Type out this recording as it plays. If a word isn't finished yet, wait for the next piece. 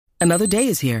Another day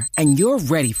is here, and you're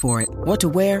ready for it. What to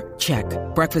wear? Check.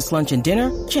 Breakfast, lunch, and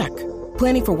dinner? Check.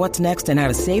 Planning for what's next and how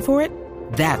to save for it?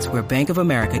 That's where Bank of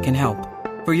America can help.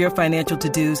 For your financial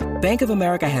to-dos, Bank of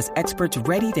America has experts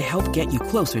ready to help get you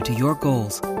closer to your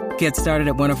goals. Get started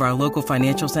at one of our local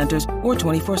financial centers or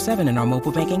 24/7 in our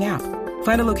mobile banking app.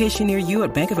 Find a location near you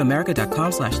at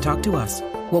bankofamerica.com/talktous.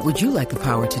 What would you like the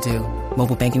power to do?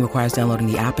 Mobile banking requires downloading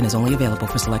the app and is only available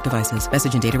for select devices.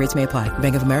 Message and data rates may apply.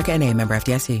 Bank of America N.A., member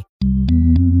FDIC.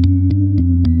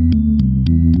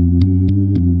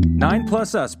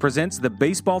 9+ Us presents the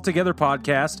Baseball Together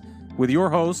podcast with your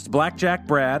hosts, Blackjack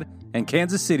Brad and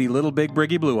Kansas City Little Big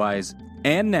Briggy Blue Eyes.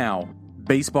 And now,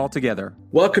 Baseball Together.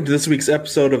 Welcome to this week's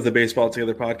episode of the Baseball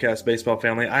Together podcast, Baseball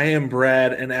Family. I am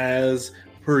Brad, and as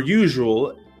per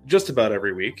usual, just about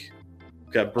every week,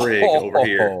 we've got Brig over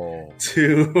here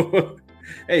to...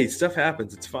 Hey, stuff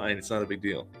happens. It's fine. It's not a big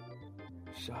deal.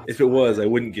 If it was, I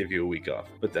wouldn't give you a week off,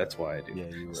 but that's why I do. Yeah,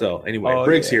 right. So anyway,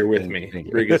 Brig's here with me.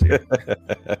 Brig is here.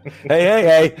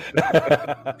 Hey.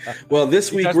 Well,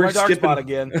 this week we're skipping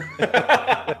again.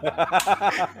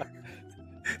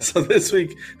 So this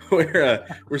week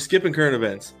we're skipping current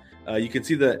events. You can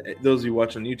see that those of you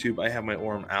watching on YouTube, I have my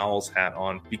Orem Owls hat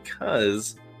on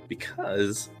because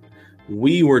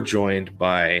we were joined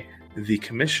by the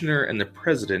commissioner and the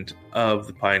president of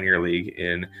the Pioneer League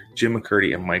in Jim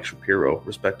McCurdy and Mike Shapiro,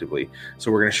 respectively.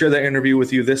 So we're going to share that interview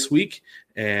with you this week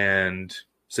and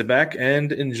sit back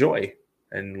and enjoy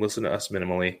and listen to us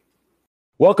minimally.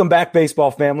 Welcome back,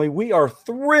 baseball family. We are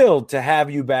thrilled to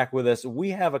have you back with us.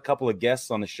 We have a couple of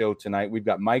guests on the show tonight. We've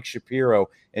got Mike Shapiro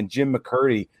and Jim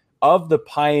McCurdy of the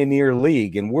Pioneer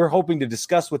League, and we're hoping to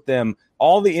discuss with them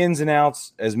all the ins and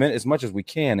outs, as much as we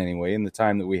can anyway, in the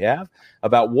time that we have,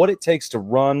 about what it takes to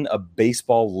run a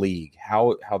baseball league,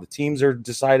 how the teams are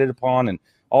decided upon, and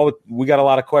we got a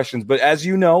lot of questions. But as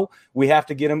you know, we have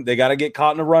to get them. They got to get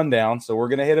caught in a rundown, so we're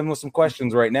going to hit them with some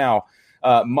questions right now.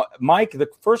 Mike, the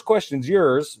first question's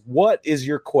yours. What is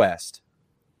your quest?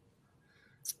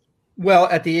 Well,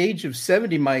 at the age of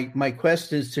 70, my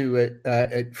quest is to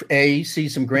see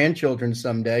some grandchildren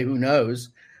someday. Who knows?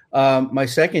 My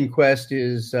second quest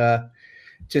is to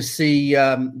see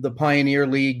the Pioneer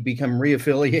League become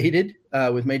reaffiliated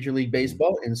with Major League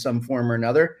Baseball in some form or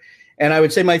another. And I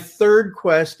would say my third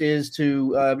quest is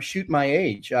to shoot my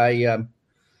age. I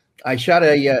shot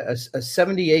a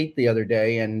 78 the other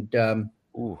day, and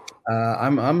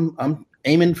I'm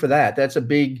aiming for that. That's a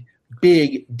big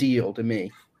deal to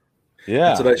me.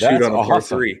 Yeah, that's what I shoot on a par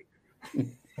 3.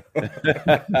 All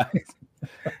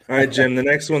right, Jim, the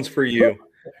next one's for you.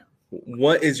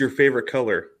 What is your favorite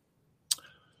color?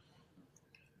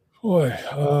 Boy,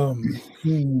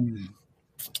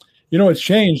 it's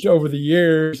changed over the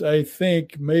years. I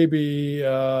think maybe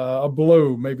a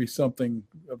blue, maybe something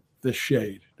of this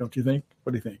shade. Don't you think?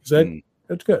 What do you think? Is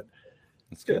that's good?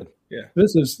 That's good. Yeah.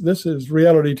 This is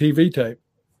reality TV type.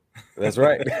 That's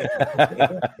right.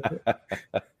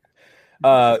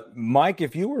 Mike,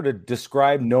 if you were to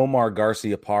describe Nomar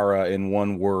Garciaparra in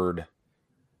one word,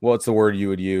 what's the word you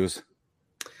would use?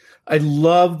 I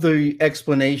love the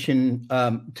explanation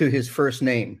to his first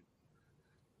name.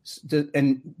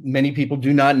 And many people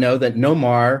do not know that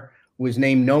Nomar was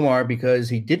named Nomar because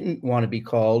he didn't want to be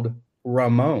called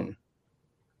Ramon.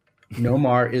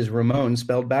 Nomar is Ramon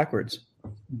spelled backwards.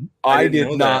 I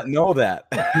did not know that.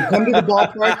 You come to the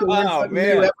ballpark to learn something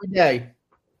new every day.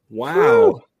 Wow.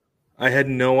 Woo. I had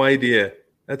no idea.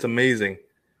 That's amazing.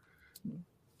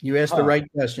 You asked the right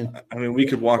question. I mean, we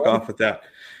could walk off with that,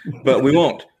 but we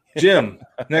won't. Jim,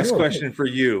 next question for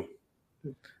you.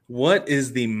 What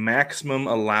is the maximum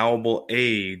allowable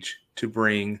age to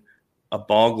bring a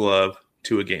ball glove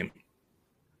to a game?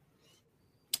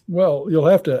 Well, you'll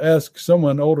have to ask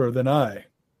someone older than I.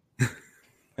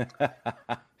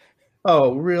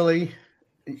 Oh, really?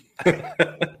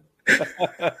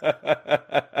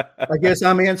 I guess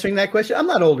I'm answering that question. I'm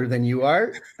not older than you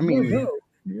are. I mean,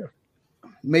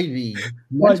 maybe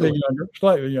slightly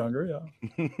younger. Yeah.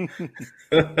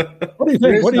 What do you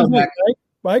think? What do you think,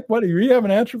 Mike? What do you have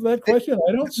an answer for that question?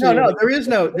 I don't see.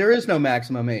 No, there is no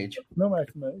maximum age. No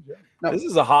maximum age. Yeah. No. This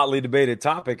is a hotly debated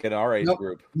topic in our age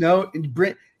group. No,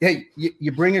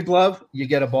 you bring a glove, you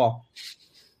get a ball.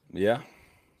 Yeah.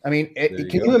 I mean, can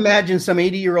you imagine some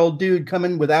 80-year-old dude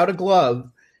coming without a glove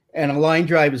and a line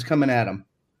drive is coming at him?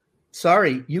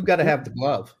 Sorry, you got to have the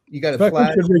glove. You got to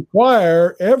flash. We should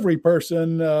require every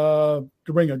person to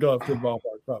bring a glove to the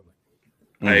ballpark, probably.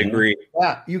 I agree.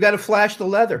 Yeah, you got to flash the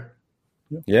leather.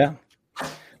 Yeah.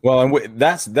 Well, and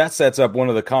that sets up one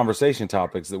of the conversation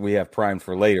topics that we have primed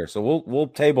for later. So we'll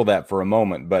table that for a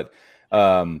moment. But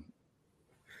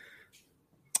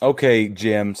Okay,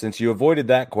 Jim, since you avoided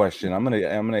that question, I'm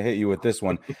gonna hit you with this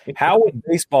one. How would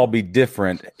baseball be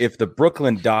different if the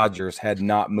Brooklyn Dodgers had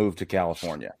not moved to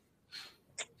California?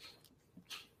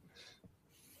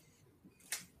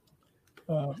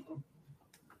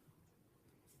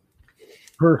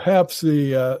 Perhaps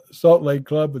the Salt Lake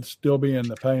Club would still be in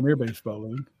the Pioneer Baseball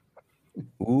League.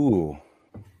 Ooh,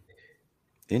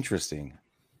 interesting.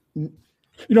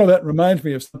 You know, that reminds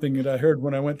me of something that I heard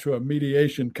when I went to a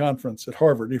mediation conference at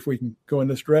Harvard, if we can go in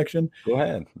this direction. Go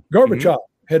ahead. Gorbachev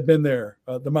had been there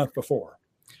the month before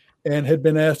and had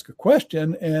been asked a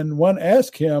question, and one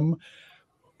asked him,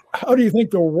 how do you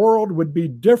think the world would be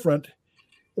different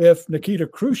if Nikita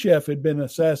Khrushchev had been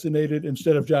assassinated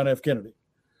instead of John F. Kennedy?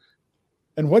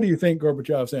 And what do you think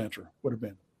Gorbachev's answer would have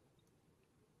been?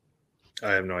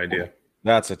 I have no idea.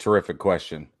 That's a terrific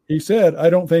question. He said,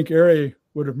 I don't think Ari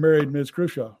would have married Ms.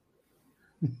 Khrushchev.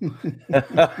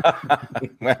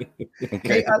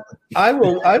 Okay. I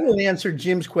will answer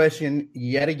Jim's question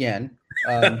yet again.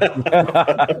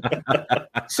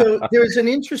 So there's an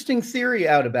interesting theory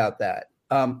out about that.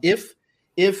 If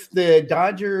the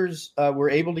Dodgers were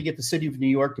able to get the city of New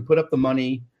York to put up the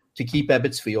money to keep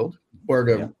Ebbets Field or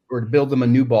to build them a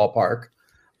new ballpark,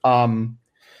 and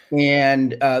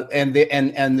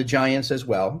the Giants as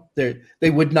well, they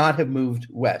would not have moved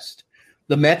west.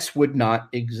 The Mets would not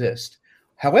exist.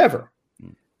 However,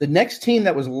 the next team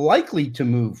that was likely to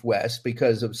move west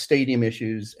because of stadium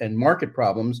issues and market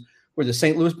problems were the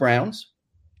St. Louis Browns,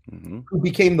 who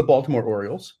became the Baltimore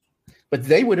Orioles, but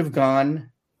they would have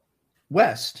gone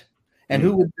west. And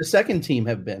who would the second team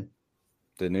have been?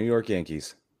 The New York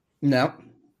Yankees. No.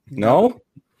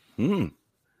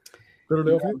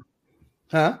 Philadelphia?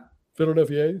 Huh?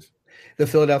 Philadelphia A's? The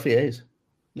Philadelphia A's.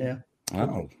 Yeah.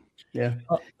 Oh. Yeah.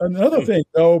 Another thing,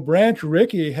 though, Branch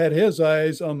Rickey had his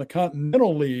eyes on the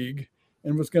Continental League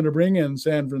and was going to bring in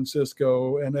San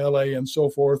Francisco and LA and so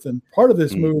forth. And part of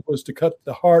this move was to cut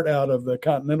the heart out of the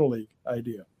Continental League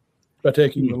idea by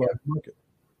taking the large market.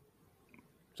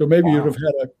 So maybe you'd have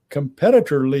had a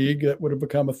competitor league that would have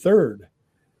become a third.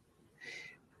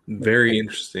 Very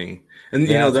interesting. And,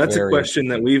 you know, that's a question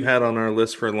that we've had on our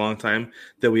list for a long time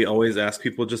that we always ask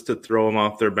people just to throw them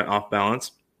off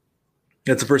balance.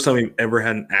 That's the first time we've ever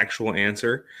had an actual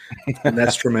answer. And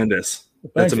that's tremendous.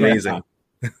 That's amazing.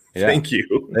 Yeah. Thank you.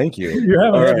 You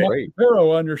haven't had Mike Shapiro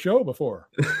on your show before.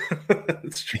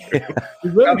 That's true.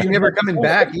 Probably never coming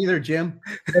back either, Jim.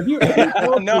 Have you talked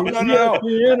to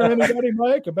ESPN or anybody,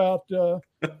 Mike, about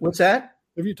what's that?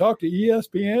 Have you talked to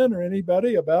ESPN or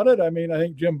anybody about it? I mean, I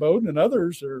think Jim Bowden and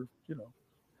others are, you know.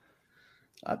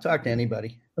 I'll talk to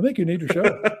anybody. I think you need to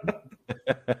show.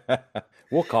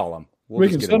 We'll call them. We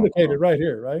can syndicate it right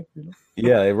here, right? You know?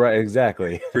 Yeah, right.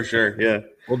 Exactly. For sure. Yeah.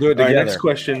 We'll do it together. All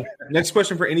right, next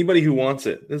question for anybody who wants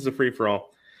it. This is a free for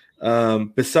all.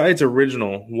 Besides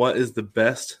original, what is the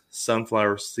best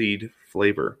sunflower seed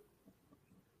flavor?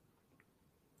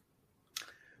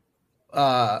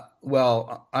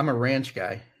 Well, I'm a ranch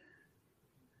guy.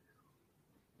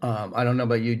 I don't know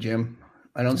about you, Jim.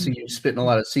 I don't see you spitting a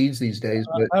lot of seeds these days,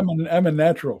 but I'm a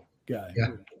natural guy.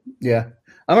 Yeah.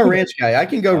 I'm a ranch guy. I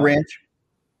can go ranch.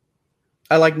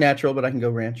 I like natural, but I can go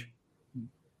ranch.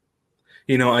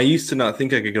 You know, I used to not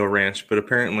think I could go ranch, but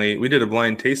apparently we did a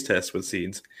blind taste test with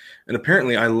seeds, and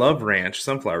apparently I love ranch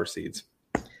sunflower seeds.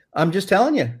 I'm just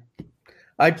telling you.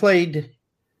 I played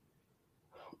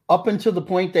up until the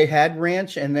point they had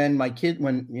ranch, and then my kid,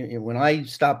 when I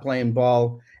stopped playing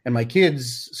ball and my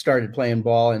kids started playing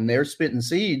ball and they're spitting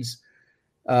seeds,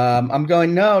 I'm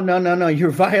going, no.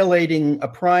 You're violating a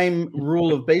prime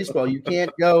rule of baseball. You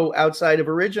can't go outside of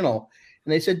original.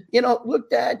 And they said,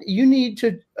 look, Dad, you need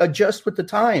to adjust with the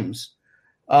times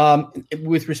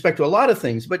with respect to a lot of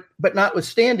things. But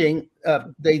notwithstanding,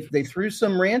 they threw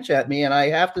some ranch at me, and I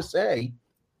have to say,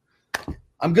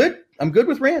 I'm good. I'm good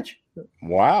with ranch.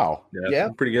 Wow. Yeah.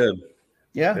 Pretty good.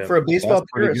 Yeah. For a baseball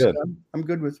purist, I'm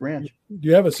good with ranch. Do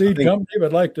you have a seed company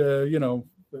that'd like to,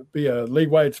 be a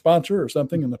league-wide sponsor or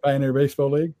something in the Pioneer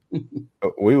Baseball League?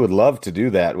 We would love to do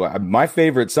that. My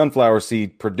favorite sunflower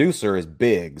seed producer is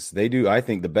Biggs. They do, I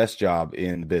think, the best job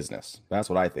in the business. That's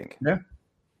what I think. Yeah.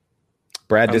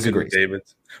 Brad disagrees. David.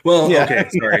 Well, yeah. Okay,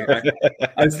 sorry.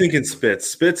 I was thinking Spitz.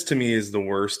 Spitz to me is the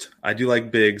worst. I do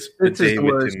like Biggs, but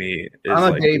David to me is I'm a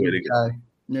like David guy.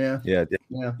 Yeah.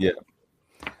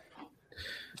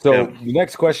 So the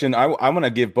next question, I'm going to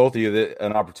give both of you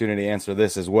an opportunity to answer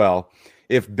this as well.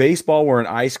 If baseball were an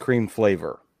ice cream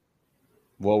flavor,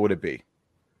 what would it be?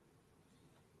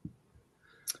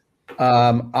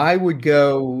 I would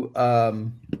go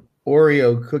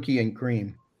Oreo cookie and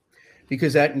cream,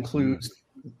 because that includes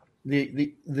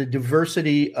the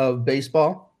diversity of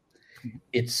baseball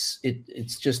It's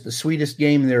just the sweetest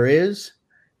game there is,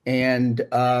 and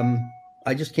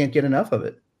I just can't get enough of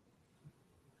it.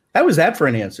 How was that for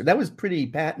an answer? That was pretty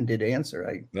patented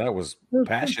answer. That was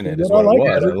passionate. I Is what like it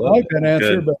was. that. I I love like it. that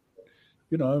answer, Good. but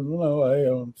I don't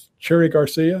know. Cherry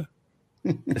Garcia.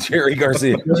 Jerry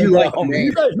Garcia. You like the You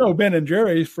name? guys know Ben and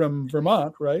Jerry's from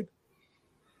Vermont, right?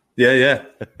 Yeah.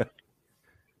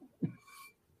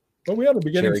 Well, we ought to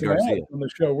be getting Cherry some Garcia. ads on the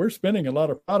show. We're spinning a lot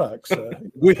of products.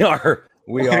 We are.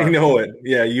 I know it.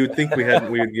 Yeah, you would think we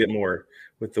would get more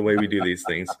with the way we do these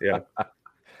things. Yeah.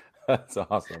 That's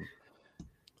awesome.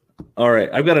 All right,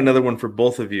 I've got another one for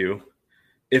both of you.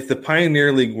 If the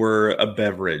Pioneer League were a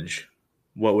beverage,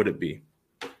 what would it be?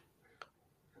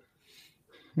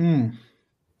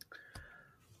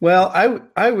 Well,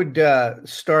 I would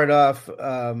start off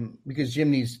because Jim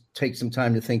needs to take some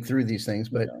time to think through these things,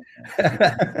 but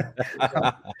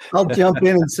I'll jump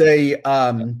in and say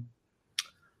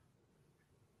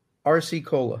RC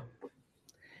Cola.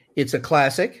 It's a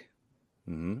classic.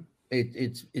 Mm-hmm.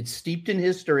 It's steeped in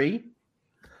history,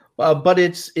 but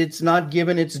it's not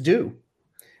given its due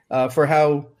for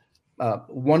how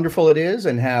wonderful it is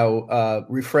and how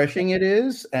refreshing it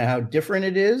is and how different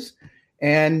it is.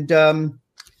 And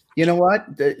you know what?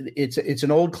 It's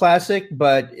an old classic,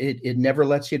 but it never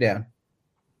lets you down.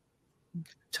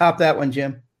 Top that one,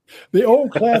 Jim. The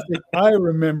old classic I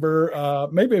remember,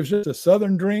 maybe it was just a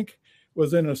Southern drink,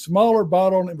 was in a smaller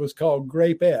bottle, and it was called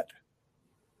Grapette.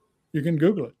 You can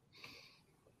Google it.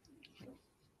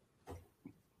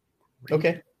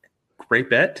 Okay.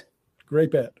 Grapette?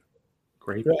 Grapette.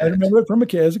 Grapette. I remember it from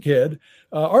as a kid.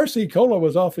 RC Cola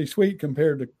was awfully sweet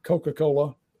compared to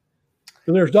Coca-Cola.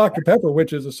 So there's Dr. Pepper,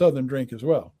 which is a Southern drink as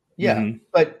well. Yeah, Mhm.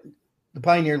 but the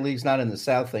Pioneer League's not in the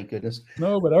South, thank goodness.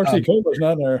 No, but RC Cola's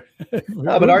not there.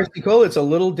 No, but RC Cola, it's a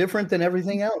little different than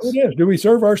everything else. It is. Do we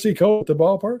serve RC Cola at the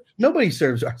ballpark? Nobody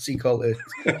serves RC Cola.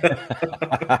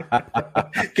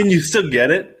 Can you still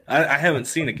get it? I haven't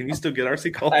seen it. Can you still get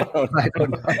RC Cola? I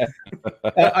don't know.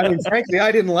 I mean, frankly,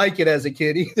 I didn't like it as a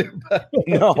kid either. But,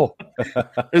 No.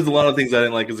 There's a lot of things I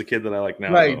didn't like as a kid that I like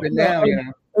now. right, though. but now, you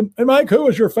know. And Mike, who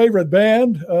was your favorite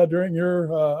band during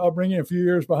your upbringing a few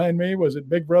years behind me? Was it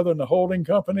Big Brother and the Holding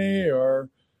Company or?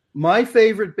 My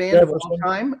favorite band of all Jefferson.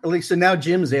 time, at least, so now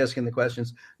Jim's asking the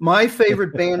questions. My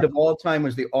favorite band of all time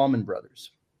was the Allman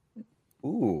Brothers.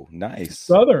 Ooh, nice.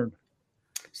 Southern.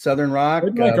 Southern rock.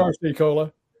 They like RC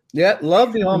Cola. Yeah,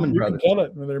 love the Allman You Brothers. can tell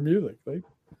it with their music.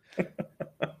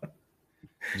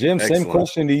 Jim, same Excellent.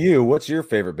 question to you. What's your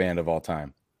favorite band of all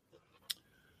time?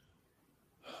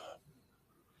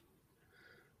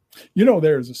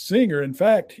 There's a singer. In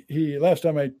fact, last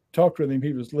time I talked with him,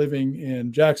 he was living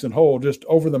in Jackson Hole, just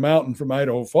over the mountain from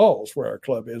Idaho Falls, where our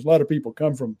club is. A lot of people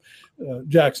come from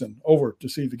Jackson over to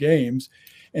see the games.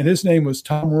 And his name was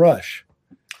Tom Rush.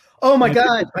 Oh, my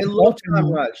God. I love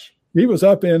Tom Rush. He was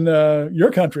up in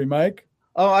your country, Mike.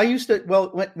 Oh, I used to. Well,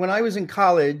 when I was in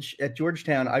college at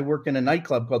Georgetown, I worked in a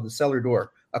nightclub called the Cellar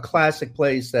Door, a classic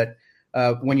place that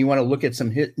when you want to look at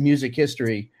some music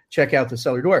history, check out the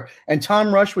Cellar Door. And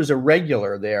Tom Rush was a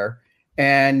regular there.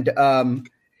 And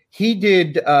he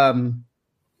did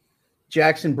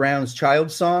Jackson Brown's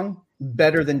Child Song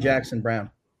better than Jackson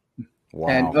Brown. Wow.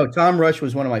 And Tom Rush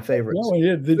was one of my favorites. No, he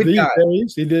did Good these guy.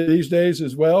 days. He did these days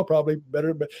as well, probably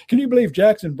better. But can you believe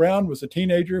Jackson Brown was a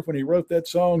teenager when he wrote that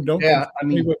song? Don't Yeah,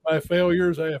 confuse me with my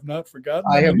failures. I have not forgotten.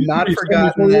 I have mean, not he's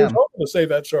forgotten 74 years them. old to say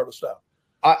that sort of stuff.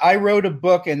 I wrote a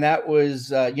book, and that was,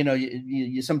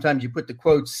 you sometimes you put the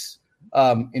quotes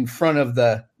in front of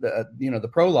the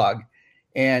prologue,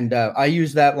 and I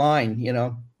use that line.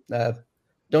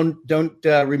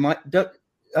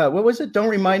 What was it? Don't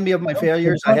remind me of my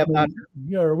failures. I have not.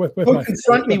 Yeah, with Don't my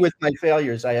confront me with my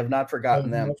failures. I have not forgotten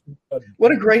them.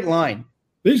 What a great line.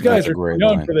 These guys That's a are great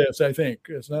young line. for this, I think.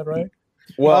 Isn't that right?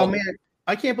 Well, man,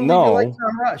 I can't believe no. you like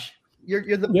Tom Rush. You're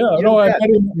the Yeah, you're no, the I best.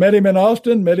 met him in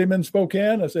Austin, met him in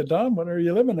Spokane. I said, Tom, where are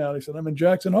you living now? He said, I'm in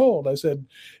Jackson Hole. I said,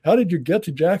 how did you get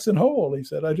to Jackson Hole? He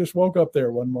said, I just woke up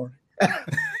there one morning.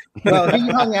 Well, he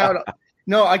hung out.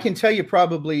 No, I can tell you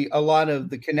probably a lot of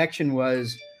the connection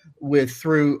was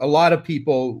through a lot of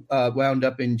people wound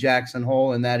up in Jackson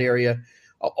Hole in that area.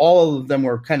 All of them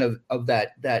were kind of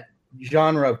that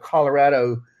genre of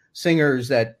Colorado singers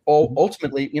that all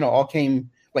ultimately, all came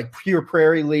like Pure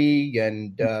Prairie League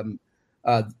and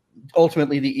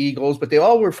ultimately the Eagles, but they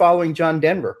all were following John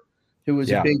Denver, who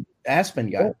was a big Aspen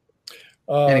guy.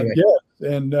 Anyway.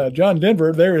 Yes, and John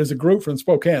Denver, there is a group from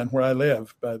Spokane where I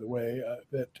live, by the way,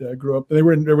 that grew up. They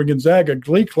were Gonzaga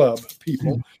Glee Club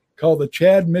people called the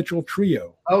Chad Mitchell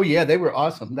Trio. Oh yeah, they were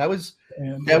awesome. That was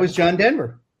John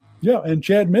Denver. Yeah, and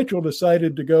Chad Mitchell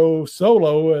decided to go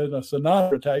solo in a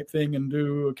Sinatra type thing and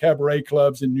do cabaret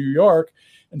clubs in New York.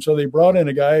 And so they brought in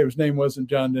a guy whose name wasn't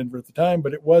John Denver at the time,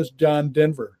 but it was John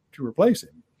Denver to replace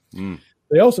him. Mm.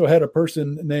 They also had a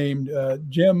person named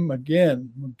Jim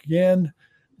McGinn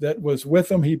that was with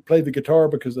them. He played the guitar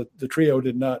because the trio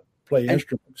did not play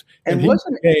instruments. And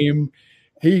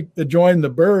he joined the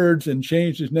Byrds and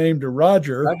changed his name to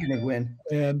Roger. Roger McGuinn.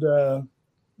 And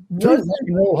rock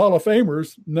and roll Hall of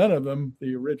Famers, none of them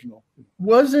the original.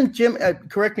 Wasn't Jim,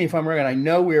 correct me if I'm wrong, and I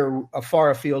know we're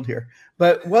far afield here,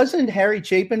 but wasn't Harry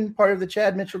Chapin part of the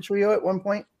Chad Mitchell trio at one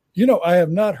point? I have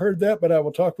not heard that, but I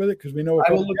will talk with it because we know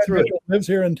Chad Mitchell lives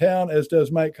here in town, as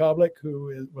does Mike Koblich,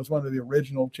 who was one of the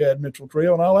original Chad Mitchell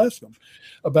trio, and I'll ask him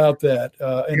about that.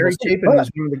 Harry Chapin was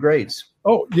one of the greats.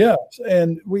 Oh, yes.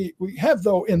 And we have,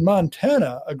 though, in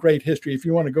Montana, a great history, if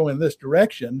you want to go in this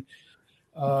direction.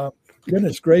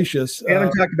 Goodness gracious. We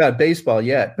haven't talked about baseball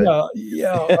yet. But... we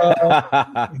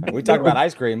talked about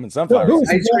ice cream and sunflowers.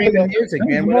 Ice cream and music,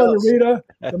 man.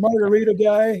 The margarita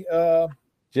guy.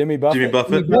 Jimmy Buffett.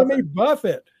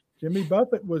 Jimmy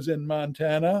Buffett was in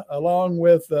Montana along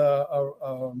with,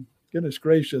 goodness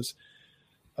gracious,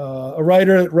 a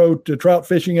writer that wrote Trout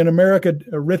Fishing in America,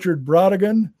 Richard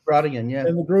Brodigan. Yeah.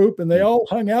 In the group. And they all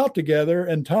hung out together.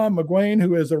 And Tom McGuane,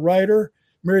 who is a writer,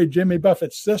 married Jimmy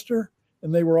Buffett's sister.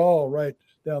 And they were all right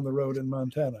down the road in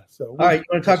Montana. So, all right, you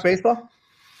want to talk baseball?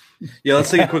 Yeah,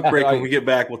 let's take a quick break. When we get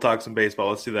back, we'll talk some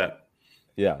baseball. Let's do that.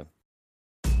 Yeah.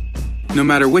 No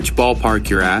matter which ballpark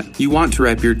you're at, you want to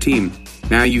rep your team.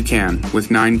 Now you can with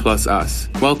 9+ Us.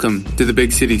 Welcome to the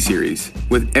Big City Series.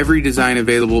 With every design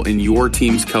available in your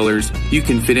team's colors, you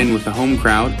can fit in with the home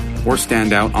crowd or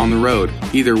stand out on the road.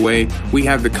 Either way, we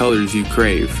have the colors you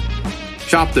crave.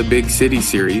 Shop the Big City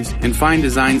Series and find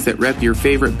designs that rep your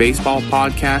favorite baseball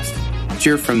podcast,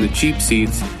 cheer from the cheap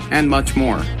seats, and much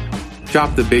more.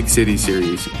 Shop the Big City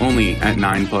Series only at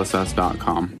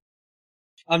 9plusus.com.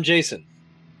 I'm Jason.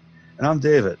 And I'm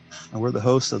David, and we're the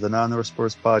hosts of the Non-North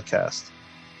Sports Podcast.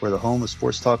 We're the home of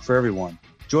sports talk for everyone.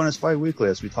 Join us bi-weekly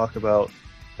as we talk about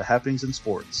the happenings in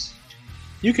sports.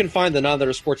 You can find the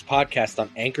Non-North Sports Podcast on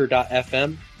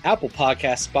Anchor.fm, Apple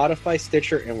Podcasts, Spotify,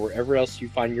 Stitcher, and wherever else you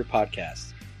find your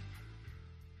podcasts.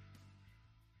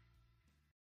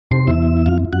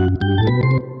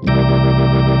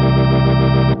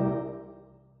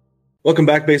 Welcome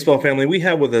back, baseball family. We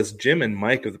have with us Jim and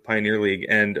Mike of the Pioneer League,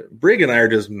 and Brig and I are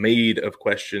just made of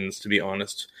questions, to be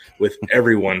honest, with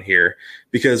everyone here,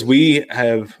 because we've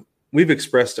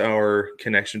expressed our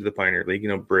connection to the Pioneer League.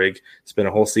 Brig spent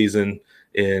a whole season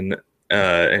in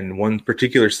one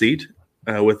particular seat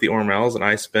with the Orem Owls, and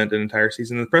I spent an entire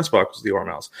season in the press box with the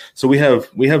Orem Owls. So we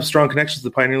have strong connections to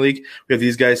the Pioneer League. We have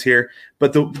these guys here,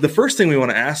 but the first thing we want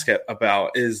to ask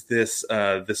about is this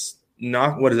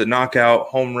knockout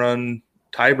home run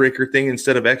tiebreaker thing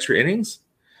instead of extra innings.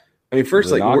 I mean,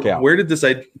 first, where did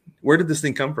this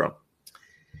thing come from?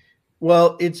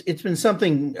 Well, it's been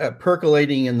something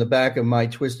percolating in the back of my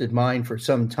twisted mind for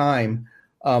some time.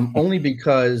 Only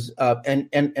because,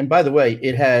 and by the way,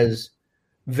 it has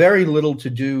very little to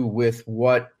do with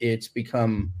what it's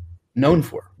become known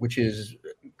for, which is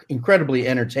incredibly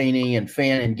entertaining and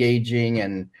fan engaging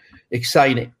and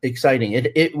exciting.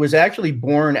 It was actually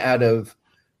born out of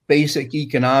basic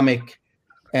economic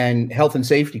and health and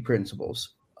safety principles.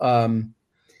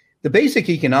 The basic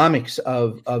economics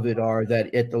of it are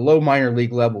that at the low minor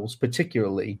league levels,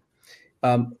 particularly,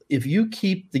 if you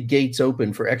keep the gates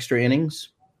open for extra innings,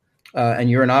 and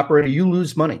you're an operator, you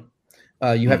lose money.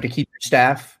 You have to keep your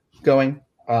staff going.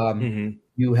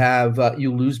 You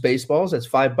lose baseballs. That's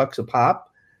 $5 a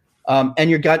pop. And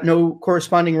you got no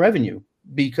corresponding revenue,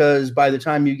 because by the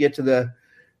time you get to the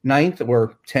 9th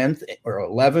or 10th or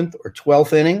 11th or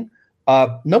 12th inning,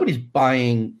 nobody's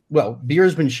buying. Well,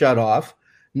 beer's been shut off.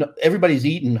 No, everybody's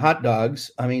eating hot dogs.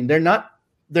 I mean, they're not.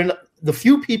 The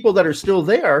few people that are still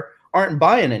there aren't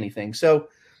buying anything. So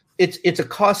it's a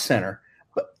cost center.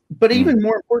 But even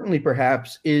more importantly,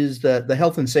 perhaps, is the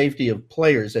health and safety of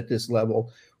players at this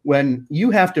level. When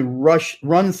you have to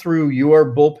run through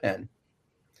your bullpen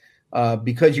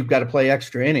because you've got to play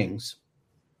extra innings,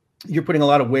 you're putting a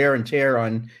lot of wear and tear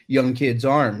on young kids'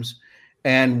 arms.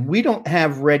 And we don't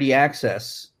have ready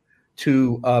access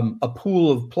to a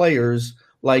pool of players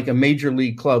like a major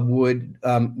league club would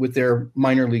with their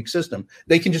minor league system.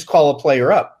 They can just call a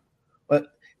player up.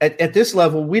 But at this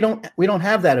level, we don't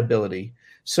have that ability.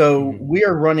 So we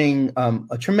are running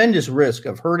a tremendous risk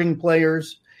of hurting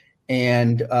players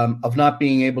and of not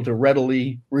being able to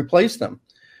readily replace them.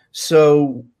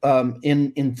 So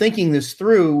in thinking this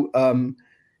through,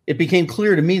 it became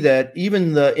clear to me that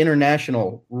even the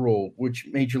international rule, which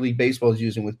Major League Baseball is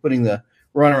using with putting the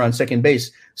runner on second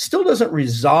base, still doesn't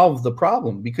resolve the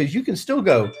problem, because you can still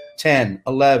go 10,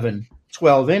 11,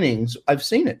 12 innings. I've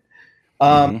seen it.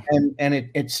 And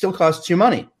it still costs you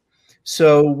money.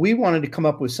 So we wanted to come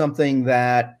up with something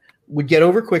that would get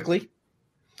over quickly,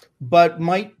 but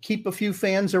might keep a few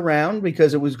fans around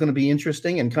because it was going to be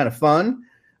interesting and kind of fun,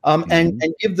 and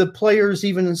give the players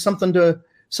even something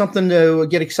to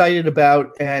get excited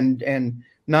about, and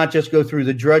not just go through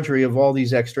the drudgery of all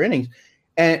these extra innings.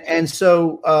 And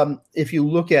so if you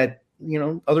look at,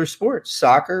 other sports,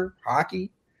 soccer, hockey,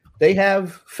 they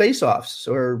have face-offs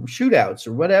or shootouts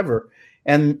or whatever.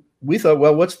 And we thought,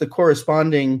 well, what's the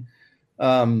corresponding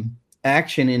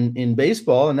action in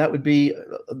baseball? And that would be,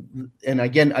 and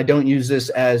again, I don't use this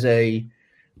as a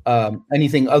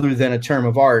anything other than a term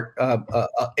of art,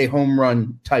 a home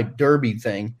run type derby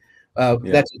thing.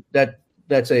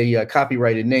 That's a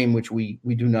copyrighted name, which we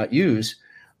do not use.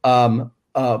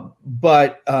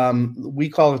 But we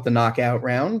call it the knockout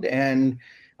round. And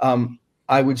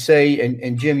I would say,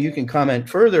 and Jim, you can comment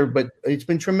further, but it's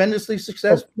been tremendously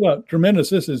successful. Well, tremendous.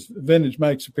 This is vintage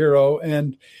Mike Shapiro,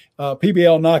 and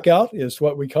PBL knockout is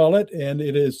what we call it. And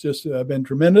it has just been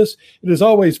tremendous. It is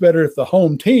always better if the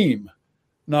home team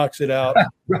knocks it out.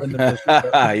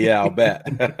 Yeah, I'll bet.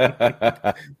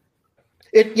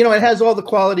 It has all the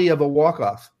quality of a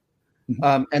walk-off,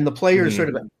 and the players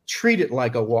sort of treat it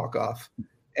like a walk-off,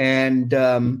 and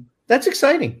that's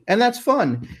exciting and that's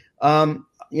fun.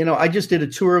 I just did a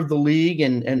tour of the league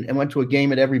and went to a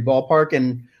game at every ballpark,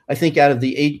 and I think out of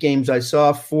the 8 games I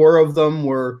saw, 4 of them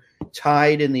were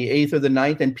tied in the 8th or the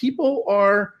 9th, and people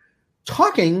are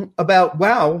talking about,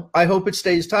 wow, I hope it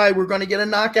stays tied. We're going to get a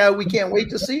knockout. We can't wait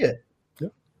to see it.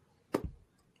 Yep.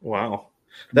 Wow.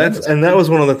 That was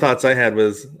one of the thoughts I had,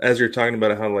 was as you're talking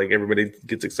about how like everybody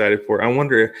gets excited for it, I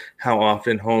wonder how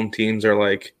often home teams are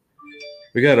like,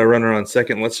 we got a runner on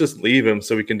second, let's just leave him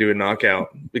so we can do a knockout,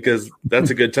 because that's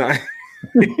a good time.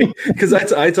 Because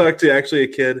I talked to actually a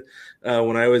kid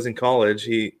when I was in college.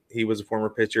 He was a former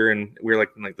pitcher, and we were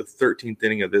like in the 13th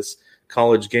inning of this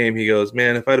college game. He goes,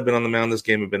 man, if I'd have been on the mound, this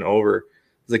game would have been over. I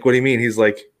was like, what do you mean? He's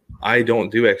like, I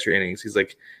don't do extra innings. He's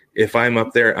like, if I'm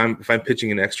up there, if I'm pitching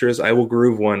in extras, I will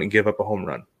groove one and give up a home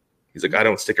run. He's like, I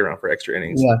don't stick around for extra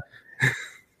innings. Yeah.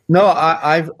 No,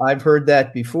 I've heard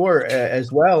that before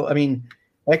as well. I mean,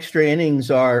 extra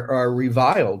innings are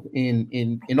reviled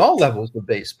in all levels of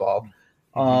baseball.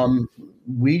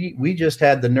 We just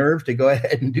had the nerve to go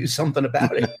ahead and do something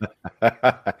about it.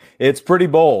 It's pretty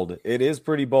bold. It is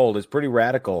pretty bold. It's pretty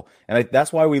radical. And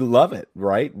that's why we love it,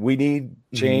 right? We need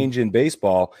change in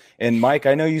baseball. And Mike,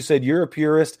 I know you said you're a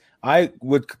purist. I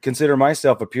would consider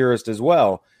myself a purist as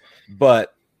well.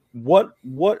 But what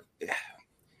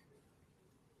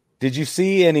did you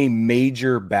see any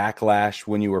major backlash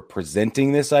when you were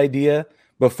presenting this idea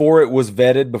before it was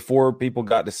vetted, before people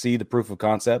got to see the proof of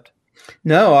concept?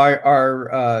 No,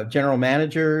 our general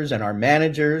managers and our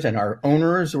managers and our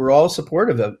owners were all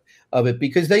supportive of it,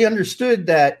 because they understood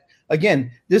that,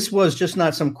 again, this was just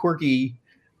not some quirky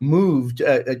move,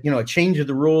 a change of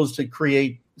the rules to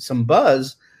create some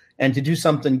buzz and to do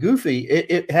something goofy.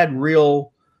 It had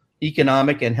real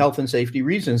economic and health and safety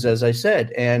reasons, as I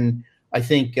said. And I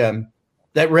think that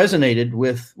resonated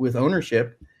with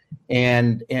ownership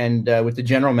and with the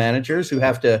general managers who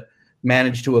have to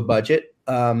manage to a budget.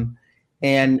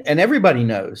 And everybody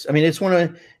knows. I mean, it's one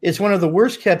of the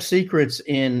worst kept secrets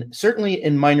certainly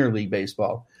in minor league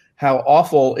baseball, how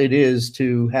awful it is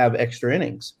to have extra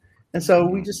innings. And so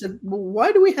we just said, well,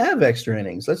 why do we have extra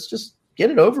innings? Let's just get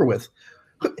it over with.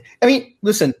 I mean,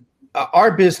 listen,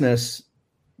 our business,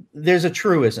 there's a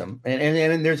truism, and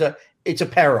it's a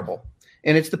parable,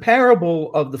 and it's the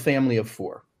parable of the family of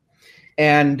 4.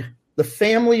 And the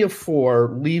family of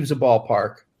 4 leaves a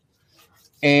ballpark,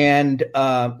 and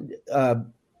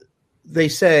they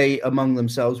say among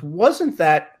themselves, wasn't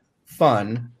that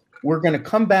fun? We're going to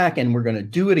come back and we're going to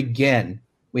do it again.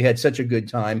 We had such a good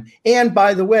time. And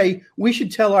by the way, we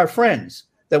should tell our friends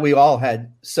that we all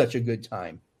had such a good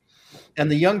time.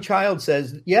 And the young child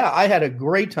says, yeah, I had a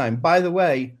great time. By the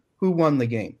way, who won the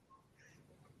game?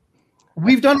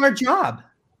 We've done our job.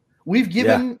 We've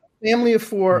given family of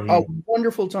 4 a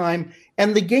wonderful time,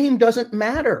 and the game doesn't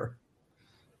matter.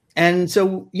 And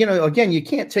so, again, you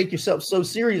can't take yourself so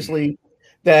seriously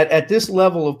that at this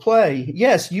level of play,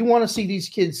 yes, you want to see these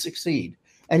kids succeed.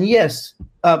 And yes,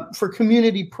 for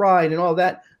community pride and all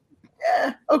that,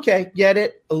 okay, get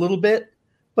it a little bit.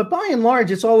 But by and large,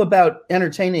 it's all about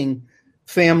entertaining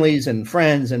families and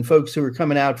friends and folks who are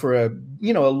coming out for a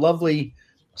lovely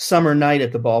summer night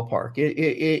at the ballpark.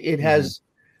 It has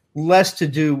less to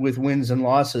do with wins and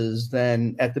losses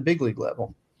than at the big league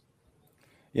level.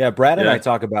 Yeah, Brad and I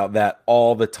talk about that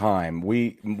all the time.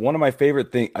 One of my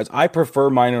favorite things, I prefer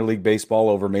minor league baseball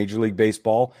over Major League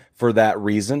Baseball for that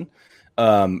reason.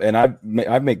 And I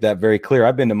make that very clear.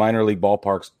 I've been to minor league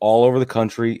ballparks all over the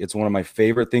country. It's one of my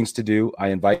favorite things to do. I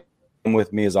invite them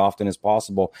with me as often as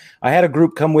possible. I had a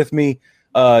group come with me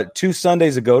 2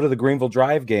 Sundays ago to the Greenville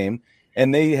Drive game,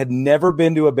 and they had never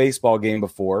been to a baseball game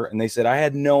before. And they said, I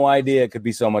had no idea it could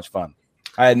be so much fun.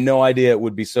 I had no idea it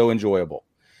would be so enjoyable.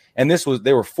 And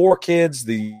there were 4 kids.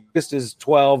 The youngest is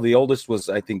 12. The oldest was,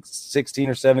 I think, 16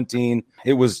 or 17.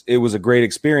 It was a great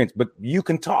experience, but you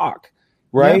can talk,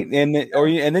 right? Yeah.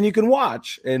 And then you can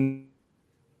watch, and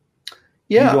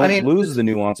you don't lose the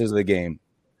nuances of the game.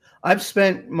 I've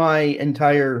spent my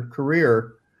entire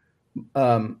career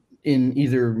in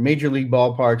either major league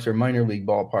ballparks or minor league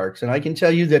ballparks, and I can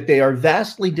tell you that they are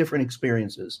vastly different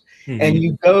experiences. Mm-hmm. And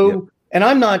you go. Yep. And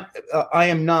I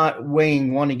am not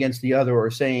weighing one against the other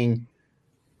or saying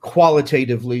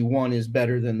qualitatively one is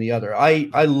better than the other.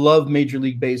 I love Major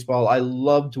League Baseball. I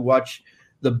love to watch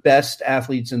the best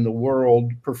athletes in the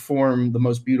world perform the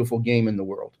most beautiful game in the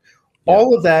world. Yeah.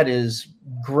 All of that is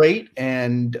great,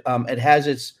 and it has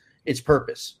its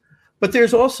purpose. But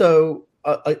there's also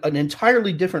an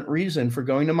entirely different reason for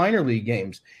going to minor league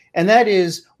games, and that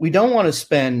is we don't want to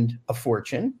spend a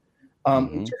fortune.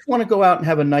 We just want to go out and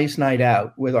have a nice night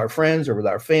out with our friends or with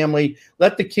our family.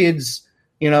 Let the kids,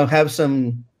 have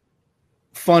some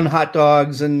fun hot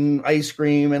dogs and ice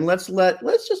cream, and let's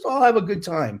just all have a good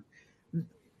time.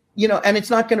 And it's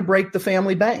not going to break the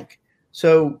family bank.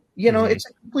 So, it's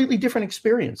a completely different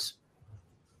experience.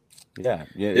 Yeah,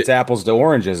 it's apples to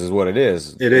oranges is what it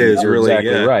is. It is. You're really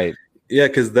exactly right. Yeah,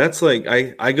 because that's like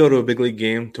I go to a big league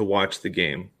game to watch the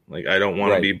game. Like, I don't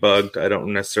want to be bugged. I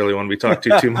don't necessarily want to be talked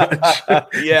to too much.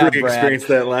 Yeah, we experienced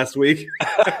that last week.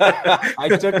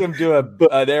 I took him to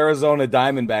an Arizona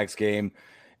Diamondbacks game,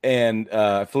 and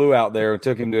flew out there and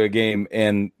took him to a game,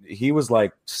 and he was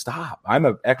like, "Stop! I'm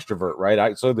an extrovert, right?"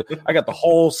 I got the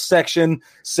whole section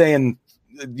saying,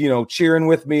 cheering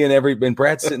with me, and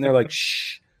Brad's sitting there like,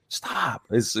 "Shh, stop!"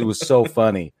 It was so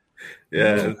funny.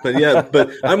 Yeah,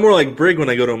 but I'm more like Brig when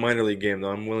I go to a minor league game, though.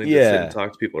 I'm willing to sit and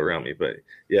talk to people around me. But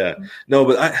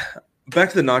back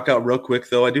to the knockout real quick,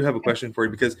 though. I do have a question for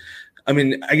you because, I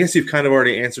guess you've kind of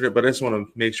already answered it, but I just want to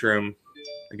make sure I'm,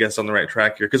 on the right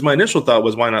track here. Because my initial thought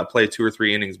was, why not play 2 or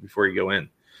 3 innings before you go in?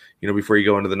 Before you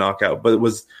go into the knockout. But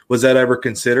was that ever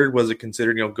considered? Was it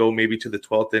considered, go maybe to the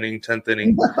 12th inning, 10th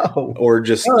inning, or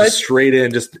just straight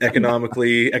in, just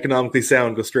economically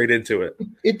sound, go straight into it?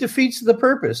 It defeats the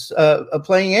purpose of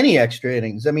playing any extra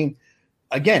innings.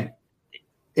 Again,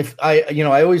 if I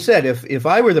always said if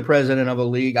I were the president of a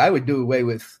league, I would do away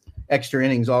with extra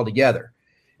innings altogether.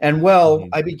 And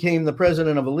I became the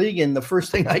president of a league, and the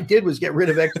first thing I did was get rid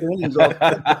of extra innings.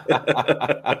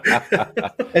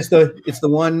 It's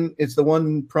the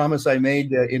one promise I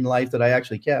made in life that I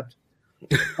actually kept.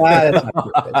 That's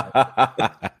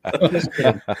not Just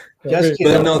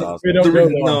kidding.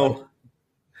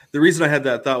 The reason I had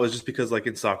that thought was just because, like,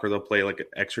 in soccer they'll play like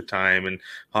extra time, and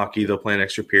hockey they'll play an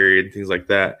extra period and things like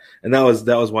that. And that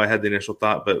was why I had the initial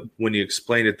thought. But when you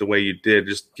explained it the way you did,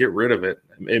 just get rid of it.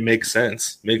 It makes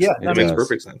sense. It makes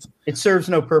perfect sense. It serves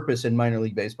no purpose in minor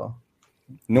league baseball.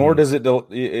 Nor does it.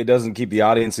 It doesn't keep the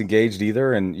audience engaged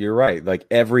either. And you're right. Like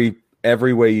every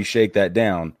way you shake that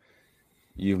down,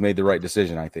 you've made the right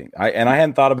decision. I think. I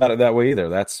hadn't thought about it that way either.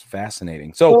 That's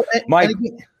fascinating. So, Mike,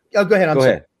 go ahead. Go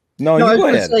ahead. No, you go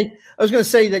ahead. I was going to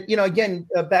say that, again,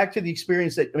 back to the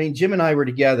experience that, Jim and I were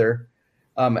together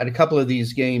at a couple of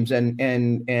these games, and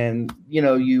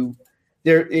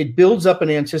it builds up an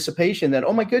anticipation that,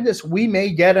 oh my goodness, we may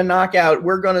get a knockout.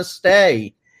 We're going to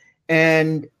stay.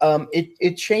 And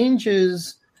it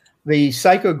changes the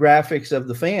psychographics of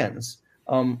the fans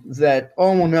that,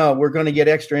 oh no, we're going to get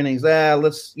extra innings.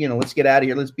 Let's get out of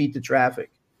here. Let's beat the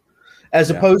traffic. As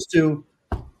opposed to,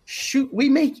 shoot, we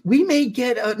may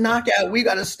get a knockout. We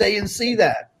got to stay and see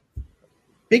that.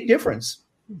 Big difference.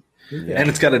 Yeah. And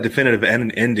it's got a definitive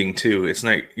ending too. It's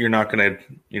not, you're not going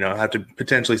to, have to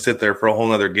potentially sit there for a whole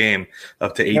nother game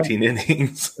up to 18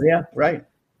 innings. Yeah. Right.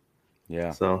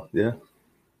 Yeah. So, yeah.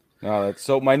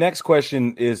 So my next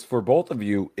question is for both of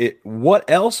you. What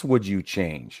else would you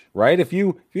change, right? If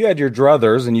you had your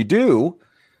druthers, and you do,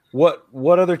 what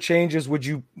other changes would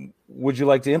you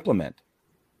like to implement?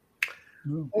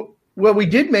 Well, we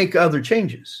did make other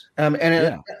changes.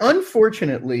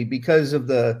 Unfortunately, because of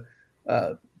the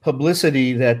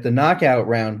publicity that the knockout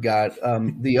round got,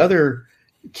 the other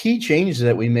key changes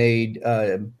that we made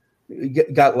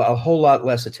got a whole lot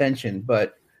less attention.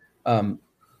 But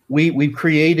we've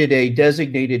created a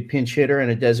designated pinch hitter and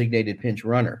a designated pinch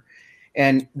runner.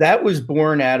 And that was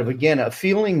born out of, again, a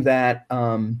feeling that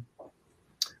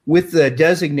with the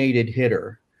designated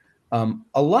hitter,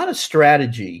 a lot of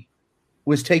strategy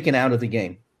was taken out of the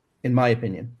game, in my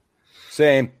opinion.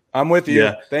 Same. I'm with you.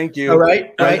 Yeah. Thank you. All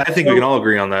right. I think we can all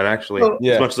agree on that, actually,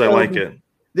 as much as I like it.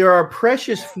 There are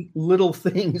precious little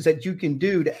things that you can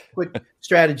do to put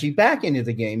strategy back into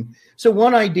the game. So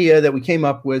one idea that we came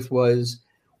up with was,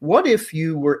 what if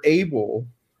you were able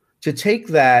to take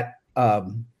that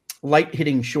light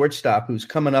hitting shortstop who's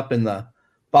coming up in the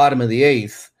bottom of the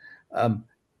eighth,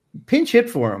 pinch hit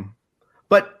for him,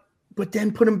 but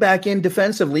then put him back in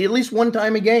defensively at least one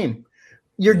time a game.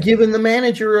 You're giving the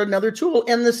manager another tool.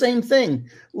 And the same thing.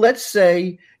 Let's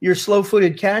say your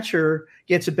slow-footed catcher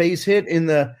gets a base hit in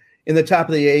the top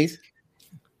of the eighth.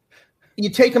 You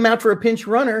take him out for a pinch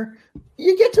runner.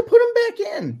 You get to put him back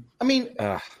in. I mean,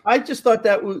 I just thought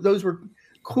that those were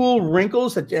cool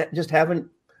wrinkles that just haven't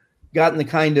gotten the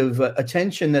kind of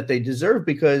attention that they deserve.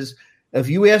 Because if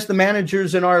you ask the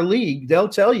managers in our league, they'll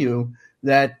tell you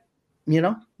that,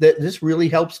 that this really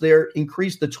helps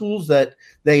increase the tools that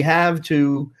they have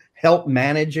to help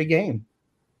manage a game.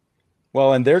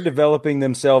 Well, and they're developing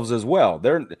themselves as well.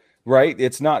 They're right.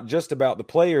 It's not just about the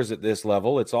players at this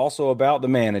level. It's also about the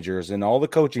managers and all the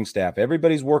coaching staff.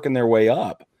 Everybody's working their way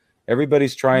up.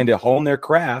 Everybody's trying to hone their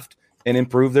craft and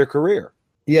improve their career.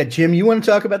 Yeah, Jim, you want to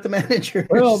talk about the managers?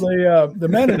 Well, the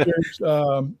managers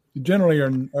generally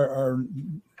are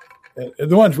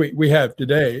the ones we have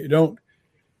today.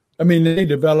 They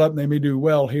develop, they may do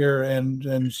well here,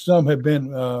 and some have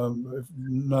been,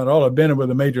 not all have been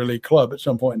with a major league club at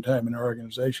some point in time in our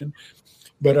organization.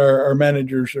 But our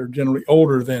managers are generally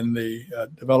older than the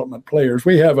development players.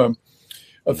 We have a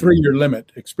 3-year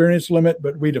limit, experience limit,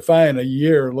 but we define a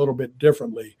year a little bit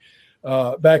differently.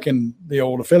 Back in the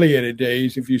old affiliated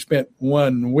days, if you spent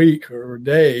 1 week or a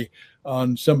day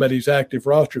on somebody's active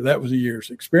roster, that was a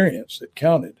year's experience that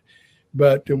counted.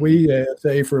 But we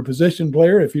say for a position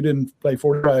player, if you didn't play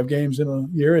 45 games in a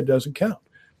year, it doesn't count.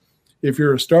 If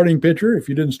you're a starting pitcher, if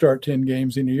you didn't start 10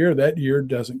 games in a year, that year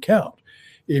doesn't count.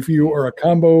 If you are a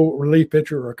combo relief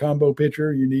pitcher or a combo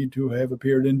pitcher, you need to have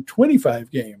appeared in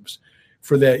 25 games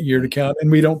for that year to count.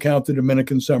 And we don't count the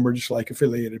Dominican summer, just like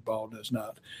affiliated ball does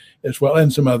not as well,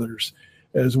 and some others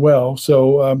as well.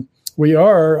 So we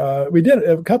did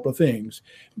a couple of things.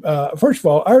 First of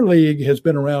all, our league has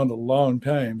been around a long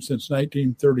time, since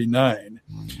 1939.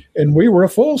 And we were a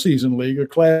full season league, a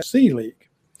Class C league.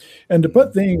 And to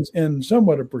put things in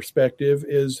somewhat of perspective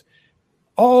is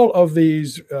all of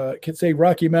these, say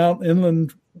Rocky Mountain,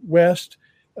 Inland West,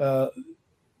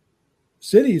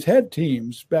 cities had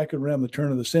teams back around the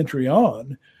turn of the century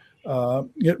on.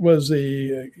 It was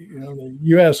the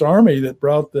U.S. Army that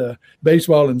brought the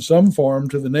baseball in some form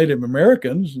to the Native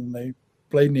Americans, and they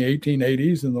played in the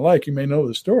 1880s and the like. You may know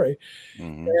the story.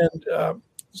 Mm-hmm.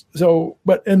 And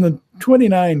but in the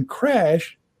 29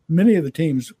 crash, many of the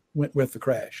teams went with the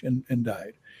crash and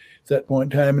died at that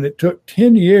point in time. And it took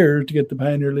 10 years to get the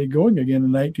Pioneer League going again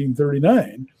in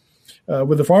 1939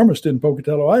 with a pharmacist in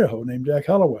Pocatello, Idaho, named Jack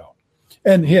Hollowell.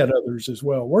 And he had others as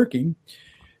well working.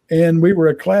 And we were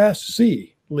a Class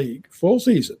C league, full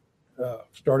season,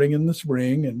 starting in the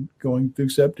spring and going through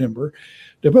September.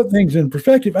 To put things in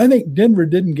perspective, I think Denver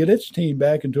didn't get its team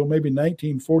back until maybe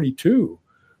 1942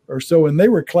 or so, and they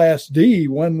were Class D,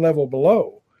 one level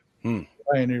below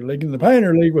Pioneer League. And the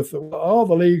Pioneer League, with all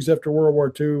the leagues after World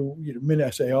War II, many, I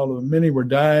say all of them, many were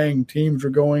dying, teams were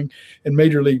going, and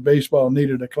Major League Baseball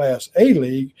needed a Class A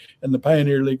league, and the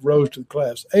Pioneer League rose to the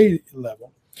Class A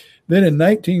level. Then in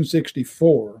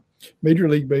 1964, Major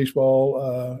League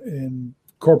Baseball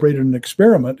incorporated an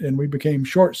experiment, and we became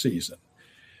short season.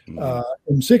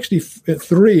 In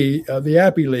 63, the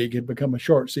Appy League had become a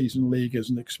short season league as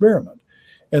an experiment.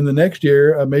 And the next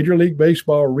year, Major League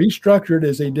Baseball restructured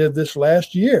as they did this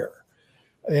last year.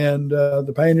 And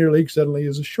the Pioneer League suddenly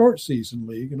is a short season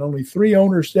league, and only 3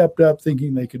 owners stepped up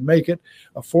thinking they could make it.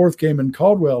 A 4th came in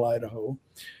Caldwell, Idaho.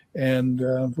 And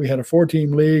we had a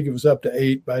 4-team league. It was up to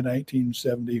 8 by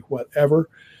 1970, whatever.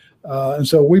 And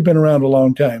so we've been around a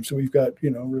long time. So we've got,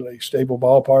 really stable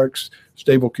ballparks,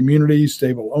 stable communities,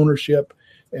 stable ownership,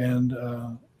 and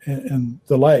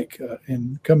the like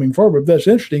in coming forward. But that's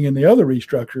interesting. In the other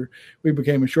restructure, we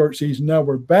became a short season. Now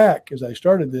we're back, as I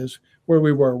started this, where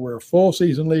we were. We're a full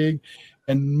season league.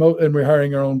 And we're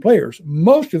hiring our own players.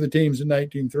 Most of the teams in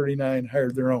 1939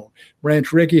 hired their own. Branch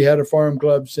Rickey had a farm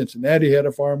club. Cincinnati had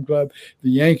a farm club. The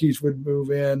Yankees would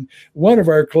move in. One of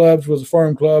our clubs was a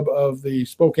farm club of the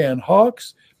Spokane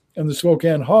Hawks, and the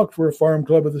Spokane Hawks were a farm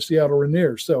club of the Seattle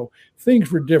Rainiers. So things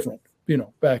were different.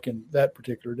 back in that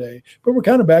particular day. But we're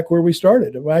kind of back where we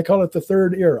started. I call it the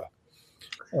third era.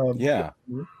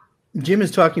 Jim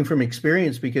is talking from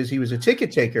experience because he was a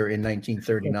ticket taker in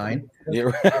 1939.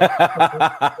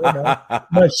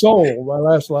 My soul, my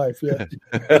last life. Yeah,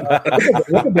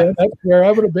 that's where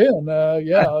I would have been.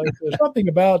 There's something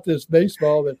about this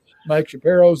baseball that Mike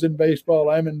Shapiro's in baseball.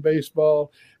 I'm in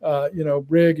baseball.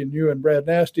 Brig and you and Brad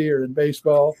Nasty are in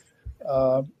baseball.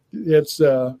 It's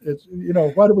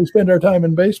why do we spend our time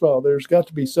in baseball? There's got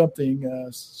to be something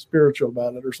spiritual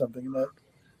about it or something in that.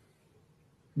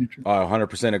 I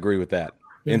 100% agree with that.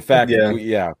 In fact,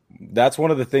 that's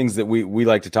one of the things that we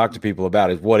like to talk to people about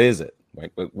is what is it?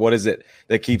 Right? What is it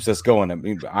that keeps us going? I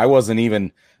mean, I wasn't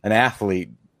even an athlete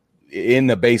in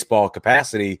the baseball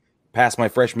capacity past my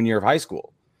freshman year of high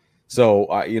school. So,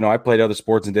 I played other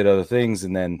sports and did other things.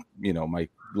 And then, my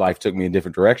life took me in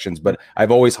different directions, but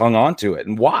I've always hung on to it.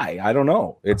 And why? I don't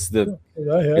know. It's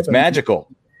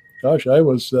magical. Gosh, I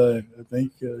was,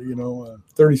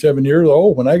 37 years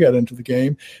old when I got into the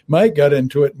game. Mike got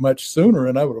into it much sooner,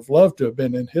 and I would have loved to have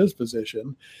been in his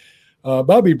position.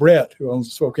 Bobby Brett, who owns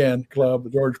the Spokane Club,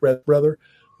 the George Brett brother,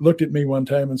 looked at me one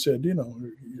time and said,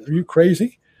 are you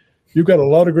crazy? You've got a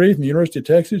law degree from the University of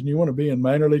Texas, and you want to be in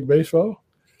minor league baseball?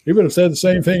 He would have said the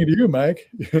same thing to you, Mike,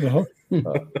 except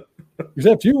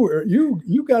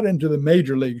you got into the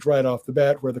major leagues right off the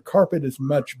bat where the carpet is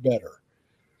much better.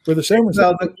 For the San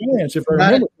Francisco Giants, if I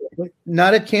remember correctly.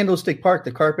 Not at Candlestick Park.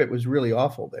 The carpet was really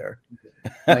awful there.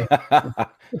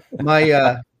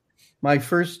 My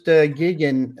first gig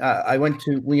I went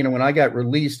to, when I got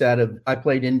released I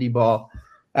played indie ball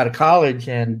out of college,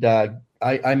 and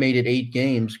I made it 8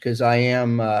 games because I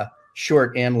am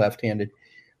short and left-handed,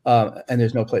 and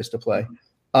there's no place to play.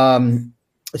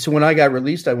 So when I got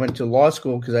released, I went to law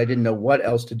school because I didn't know what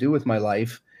else to do with my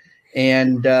life.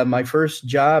 And my first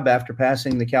job after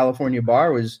passing the California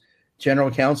bar was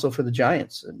general counsel for the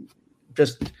Giants, and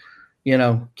just,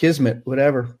 kismet,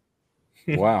 whatever.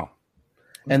 Wow.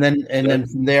 And then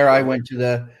from there, I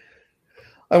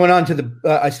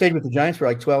stayed with the Giants for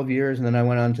like 12 years. And then I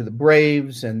went on to the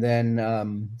Braves, and then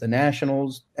the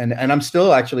Nationals, and I'm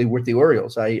still actually with the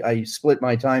Orioles. I split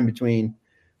my time between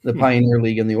the Pioneer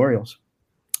League and the Orioles.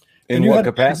 In what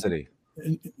capacity?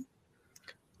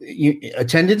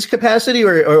 Attendance capacity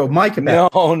or my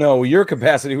capacity? No, your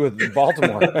capacity with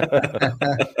Baltimore.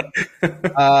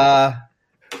 I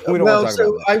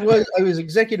was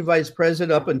executive vice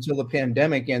president up until the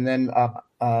pandemic, and then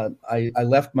I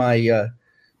left my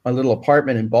little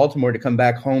apartment in Baltimore to come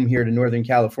back home here to Northern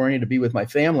California to be with my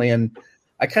family, and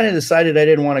I kind of decided I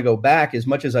didn't want to go back as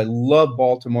much as I love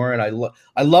Baltimore, and I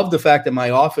love the fact that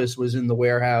my office was in the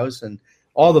warehouse, and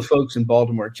all the folks in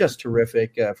Baltimore are just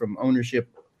terrific, from ownership.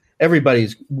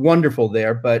 Everybody's wonderful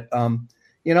there, but I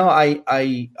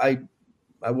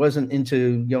wasn't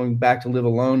into going back to live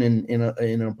alone in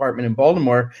an apartment in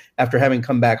Baltimore after having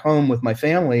come back home with my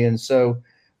family, and so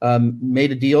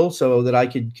made a deal so that I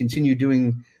could continue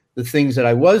doing the things that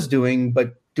I was doing,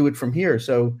 but do it from here.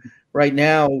 So right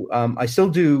now, I still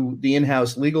do the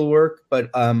in-house legal work,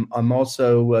 but I'm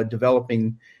also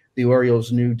developing the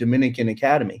Orioles' new Dominican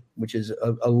Academy, which is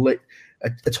a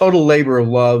total labor of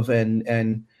love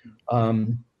and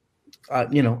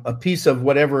a piece of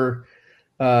whatever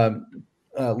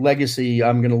legacy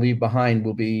I'm going to leave behind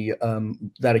will be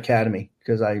that academy,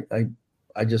 because I'm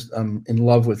in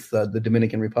love with the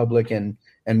Dominican Republic and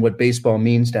what baseball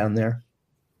means down there.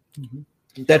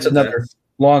 Mm-hmm. That's another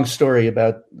long story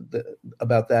about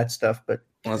that stuff. But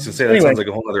I was going to say, that sounds like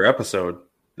a whole other episode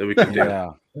that we can do.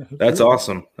 Yeah. That's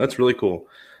awesome. That's really cool.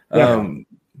 Yeah.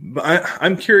 But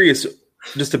I'm curious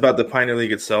just about the Pioneer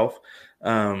League itself.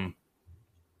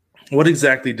 What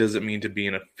exactly does it mean to be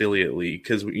an affiliate league?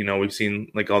 Because we've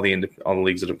seen like all the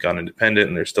leagues that have gone independent,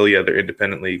 and there's still they're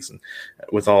independent leagues, and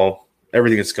with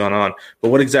everything that's gone on. But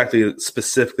what exactly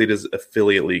specifically does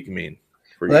affiliate league mean?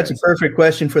 That's a perfect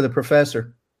question for the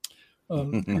professor.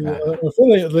 The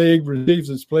affiliate league receives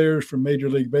its players from Major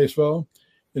League Baseball,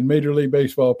 and Major League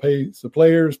Baseball pays the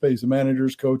players, pays the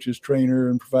managers, coaches, trainer,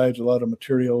 and provides a lot of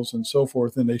materials and so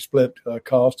forth. And they split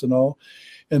costs and all,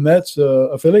 and that's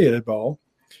affiliated ball.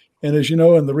 And as you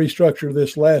know, in the restructure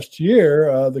this last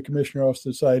year, the commissioner office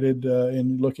decided,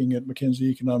 in looking at McKinsey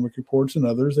economic reports and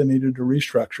others, they needed to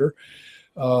restructure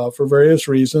for various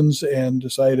reasons, and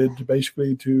decided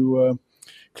to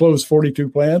close 42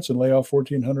 plants and lay off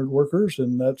 1,400 workers,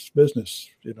 and that's business,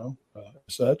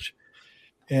 such.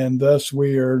 And thus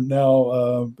we are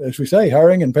now, as we say,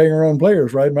 hiring and paying our own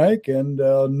players, right, Mike? And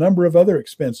a number of other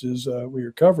expenses we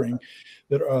are covering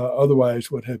that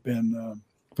otherwise would have been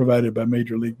provided by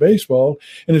Major League Baseball.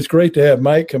 And it's great to have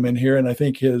Mike come in here. And I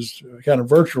think his kind of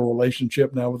virtual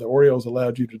relationship now with the Orioles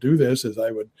allowed you to do this, as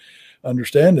I would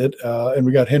understand it. And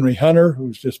we got Henry Hunter,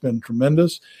 who's just been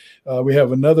tremendous. We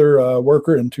have another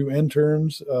worker and 2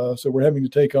 interns. So we're having to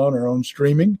take on our own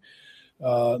streaming.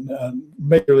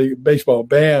 Major League Baseball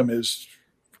BAM is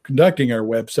conducting our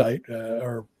website,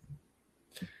 or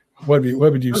what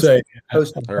would you say?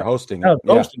 They're hosting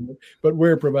it, but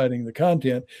we're providing the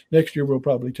content. Next year, we'll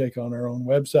probably take on our own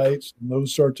websites and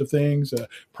those sorts of things,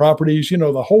 properties,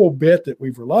 the whole bit that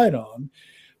we've relied on,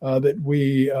 that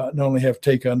we not only have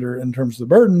to take under in terms of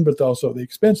the burden, but also the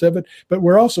expense of it. But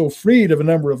we're also freed of a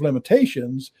number of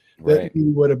limitations that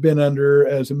we would have been under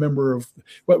as a member of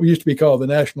what we used to be called the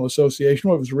National Association,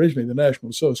 what was originally the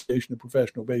National Association of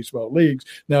Professional Baseball Leagues,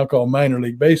 now called Minor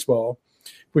League Baseball,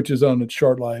 which is on its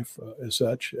short life as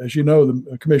such. As you know,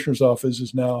 the commissioner's office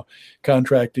is now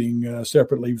contracting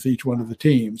separately with each one of the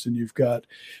teams. And you've got,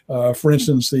 for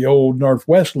instance, the old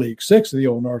Northwest League. 6 of the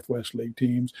old Northwest League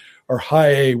teams are High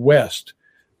A West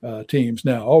teams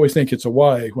now. I always think it's a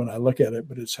Y when I look at it,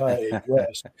 but it's High A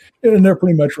West. And they're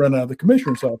pretty much run out of the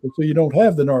commissioner's office. So you don't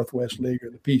have the Northwest League or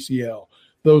the PCL,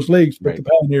 those leagues. But the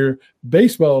Pioneer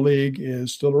Baseball League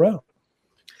is still around.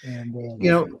 And,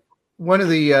 one of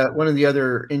the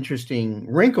other interesting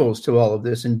wrinkles to all of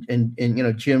this, and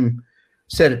Jim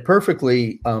said it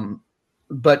perfectly,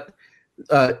 but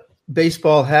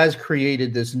baseball has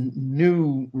created this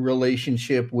new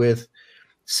relationship with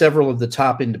several of the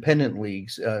top independent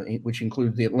leagues, which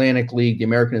include the Atlantic League, the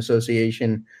American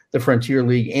Association, the Frontier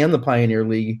League, and the Pioneer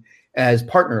League as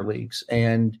partner leagues.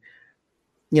 And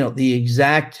the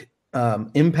exact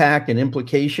impact and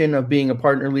implication of being a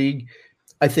partner league,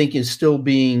 I think, is still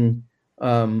being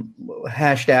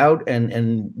hashed out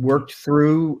and worked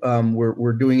through.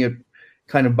 We're doing it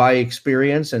kind of by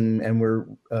experience, and we're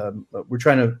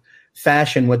trying to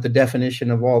fashion what the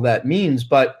definition of all that means.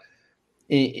 But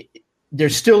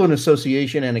there's still an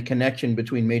association and a connection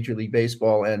between Major League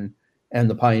Baseball and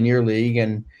the Pioneer League,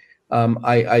 and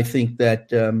I think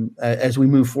that as we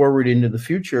move forward into the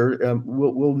future,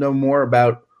 we'll know more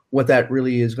about what that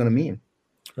really is going to mean.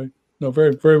 Right. No,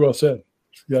 very, very well said.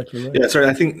 Exactly right. Yeah, sorry.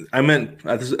 I think I meant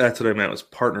that's what I meant was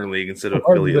partner league instead of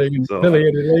affiliate.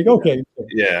 Affiliated league. Okay.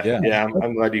 Yeah.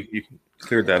 I'm glad you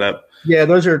cleared that up. Yeah,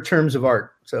 those are terms of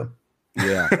art. So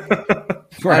yeah, I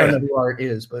don't know who art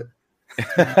is, but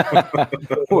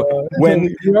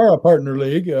when we are a partner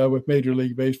league with Major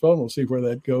League Baseball, and we'll see where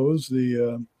that goes.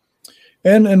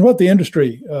 And what the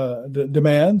industry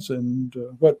demands and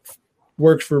what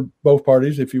works for both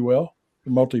parties, if you will.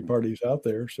 Multi-parties out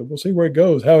there, so we'll see where it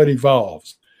goes, how it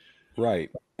evolves. Right,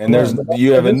 and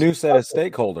you have a new set of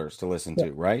stakeholders to listen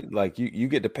to, right? Like you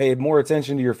get to pay more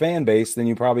attention to your fan base than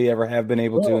you probably ever have been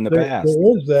able to in the past.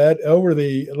 There is that. Over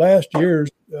the last years,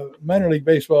 minor league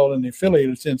baseball and the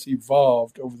affiliated since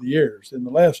evolved over the years. In the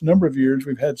last number of years,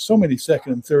 we've had so many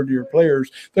second and third year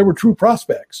players that were true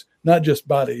prospects, not just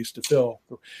bodies to fill.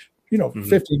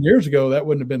 15 years ago, that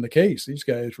wouldn't have been the case. These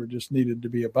guys were just needed to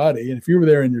be a body. And if you were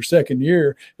there in your second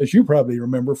year, as you probably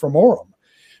remember from Orem,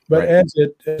 but as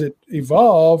it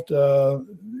evolved,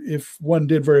 if one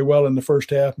did very well in the first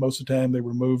half, most of the time they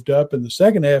were moved up. And the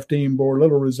second half team bore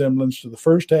little resemblance to the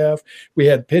first half. We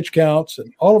had pitch counts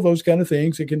and all of those kind of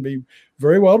things. It can be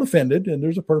very well defended, and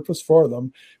there's a purpose for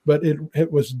them. But it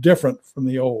was different from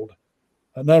the old,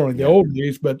 not only the old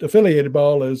days, but affiliated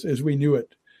ball as we knew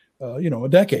it, a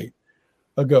decade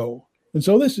ago. And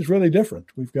so this is really different.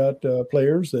 We've got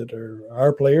players that are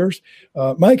our players.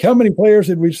 Mike, how many players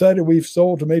had we decided we've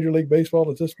sold to Major League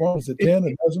Baseball at this point? Is it 10,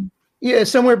 a dozen? Yeah,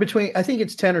 somewhere between, I think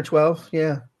it's 10 or 12.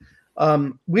 Yeah.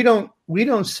 We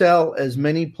don't sell as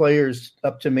many players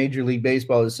up to Major League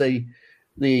Baseball as, say,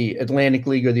 the Atlantic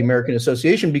League or the American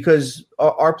Association, because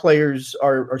our players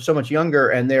are so much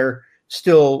younger and they're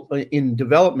still in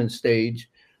development stage.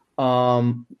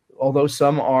 Although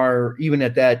some are, even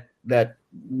at that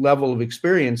level of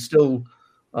experience, still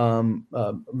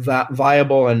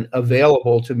viable and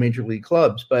available to major league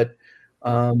clubs. But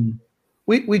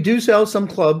we do sell some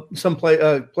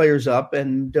players up,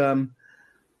 and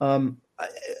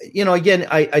again,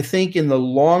 I think in the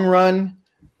long run,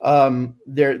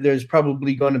 there's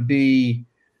probably going to be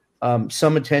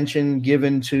some attention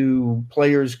given to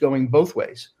players going both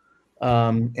ways,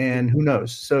 and who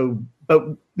knows. So, but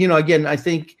again, I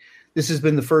think this has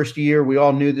been the first year. We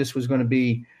all knew this was going to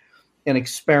be an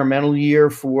experimental year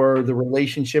for the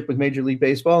relationship with Major League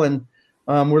Baseball, and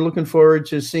we're looking forward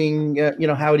to seeing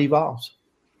how it evolves.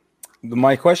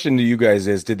 My question to you guys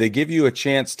is: did they give you a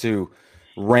chance to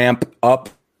ramp up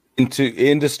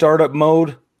into startup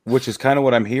mode, which is kind of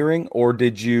what I'm hearing, or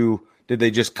did did they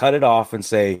just cut it off and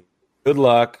say, good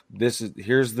luck,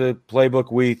 here's the playbook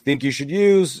we think you should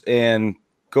use, and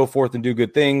go forth and do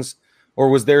good things? Or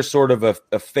was there sort of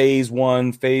a phase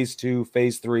 1, phase 2,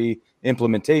 phase 3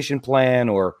 implementation plan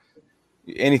or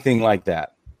anything like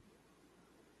that?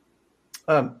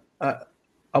 Jim,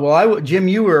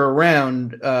 you were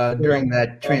around during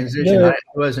that transition. I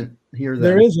wasn't here then.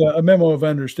 There is a memo of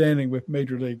understanding with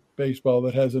Major League Baseball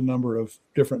that has a number of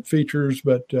different features,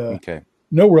 but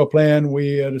no real plan.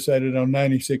 We decided on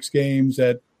 96 games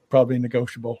at probably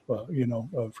negotiable,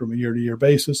 from a year-to-year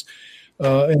basis.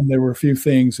 And there were a few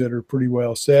things that are pretty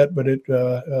well set, but it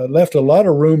left a lot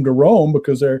of room to roam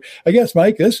because I guess,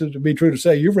 Mike, this is to be true to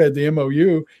say, you've read the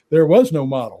MOU. There was no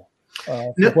model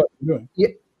for what you're doing.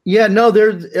 Yeah, no,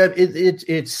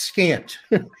 it's scant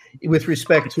with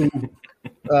respect to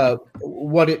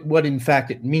what in fact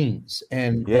it means.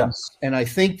 And I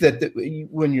think that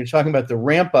when you're talking about the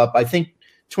ramp up, I think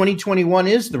 2021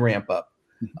 is the ramp up.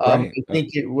 I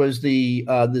think it was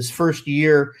this first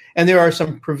year, and there are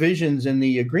some provisions in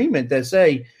the agreement that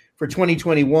say for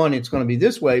 2021 it's going to be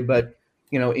this way, but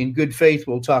in good faith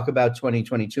we'll talk about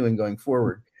 2022 and going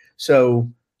forward.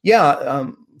 So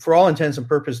for all intents and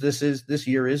purposes, this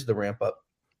year is the ramp up.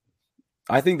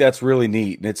 I think that's really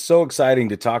neat, and it's so exciting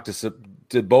to talk to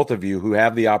both of you who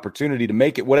have the opportunity to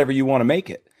make it whatever you want to make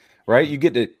it. Right? You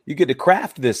get to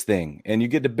craft this thing, and you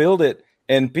get to build it.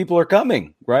 And people are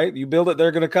coming, right? You build it,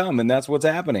 they're going to come, and that's what's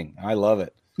happening. I love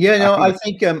it. Yeah, no, I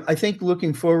think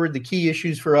looking forward, the key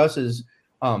issues for us is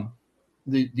the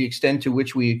extent to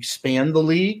which we expand the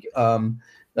league,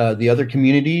 the other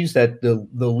communities that the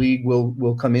league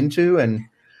will come into, and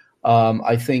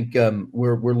I think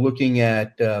we're looking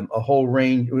at a whole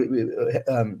range.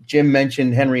 Jim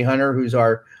mentioned Henry Hunter, who's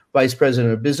our Vice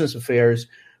President of Business Affairs,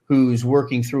 who's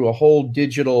working through a whole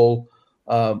digital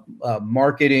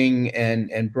marketing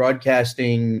and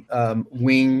broadcasting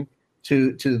wing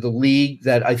to the league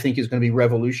that I think is going to be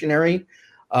revolutionary.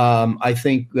 I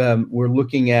think we're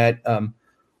looking at a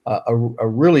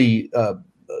really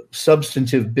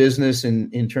substantive business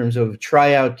in terms of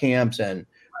tryout camps and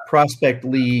prospect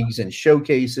leagues and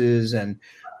showcases, and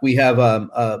we have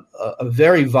a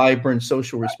very vibrant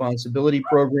social responsibility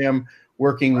program,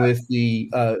 working with the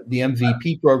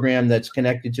MVP program that's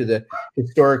connected to the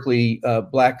historically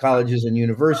Black colleges and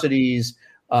universities.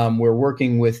 We're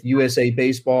working with USA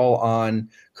Baseball on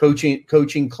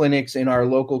coaching clinics in our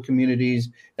local communities,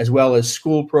 as well as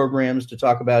school programs to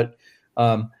talk about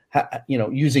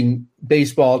using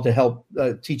baseball to help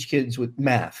teach kids with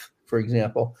math, for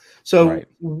example. So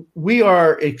we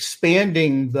are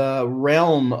expanding the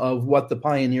realm of what the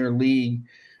Pioneer League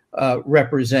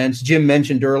represents. Jim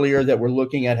mentioned earlier that we're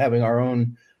looking at having our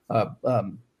own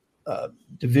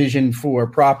division for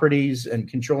properties and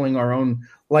controlling our own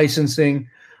licensing.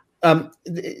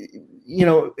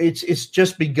 It's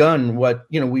just begun.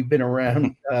 We've been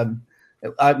around.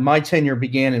 My tenure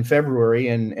began in February,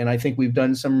 and I think we've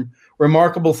done some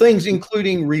remarkable things,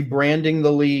 including rebranding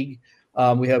the league.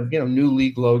 We have new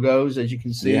league logos, as you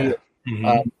can see. Yeah.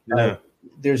 Mm-hmm.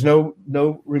 There's no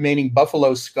remaining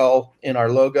buffalo skull in our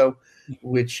logo,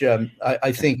 which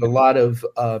I think a lot of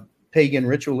pagan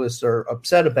ritualists are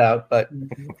upset about. But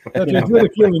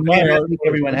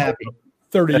everyone happy.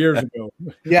 30 years ago.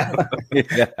 Yeah.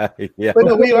 Yeah. But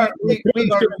no, we are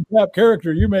cap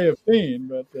character you may have seen,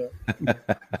 but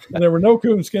there were no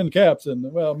coonskin caps, and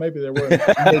maybe there were.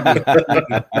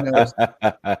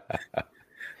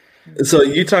 So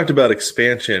you talked about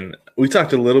expansion. We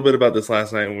talked a little bit about this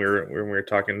last night when we were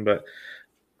talking, but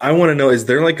I want to know, is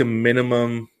there like a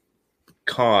minimum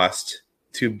cost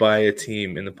to buy a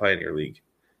team in the Pioneer League?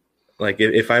 Like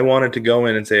if I wanted to go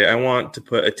in and say, I want to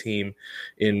put a team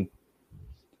in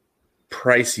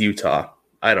Price, Utah,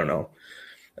 I don't know.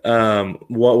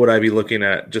 What would I be looking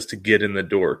at just to get in the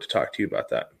door to talk to you about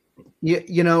that? Yeah,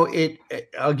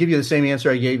 I'll give you the same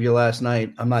answer I gave you last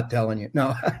night. I'm not telling you.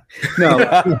 No.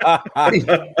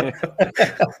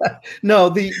 No,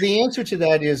 the answer to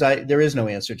that is there is no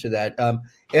answer to that.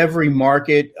 Every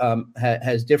market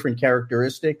has different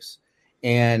characteristics,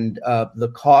 and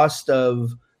the cost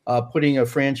of putting a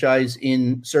franchise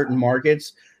in certain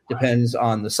markets depends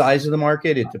on the size of the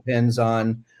market. It depends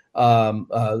on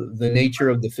the nature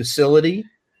of the facility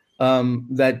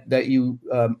that you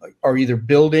are either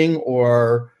building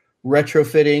or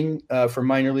retrofitting for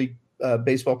minor league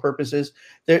baseball purposes.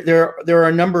 There are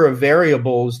a number of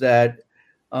variables that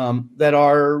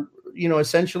are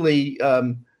essentially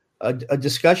a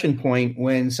discussion point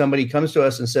when somebody comes to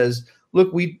us and says,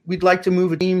 "Look, we'd like to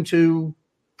move a team to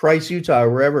Price, Utah,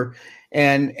 or wherever,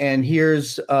 and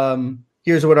here's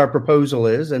what our proposal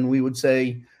is," and we would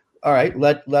say, all right,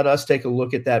 let us take a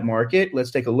look at that market.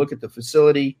 Let's take a look at the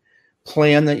facility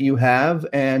plan that you have,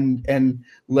 and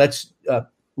let's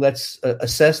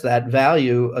assess that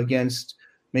value against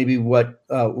maybe what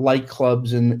like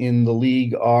clubs in the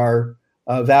league are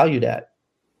valued at.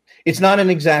 It's not an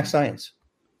exact science.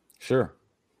 Sure.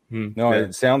 No,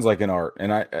 it sounds like an art,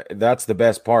 and that's the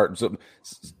best part. So,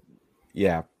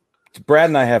 yeah, Brad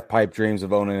and I have pipe dreams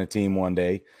of owning a team one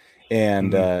day,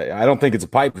 and I don't think it's a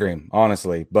pipe dream,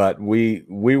 honestly, but we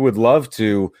would love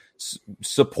to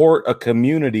support a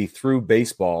community through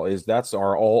baseball. That's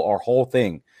our whole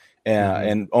thing,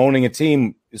 and owning a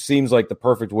team seems like the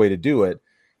perfect way to do it.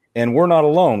 And we're not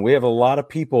alone. We have a lot of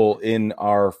people in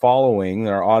our following,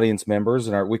 our audience members,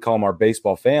 and we call them our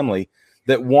baseball family,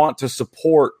 that want to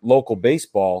support local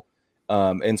baseball.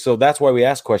 And so that's why we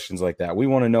ask questions like that. We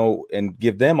want to know and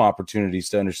give them opportunities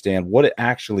to understand what it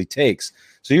actually takes.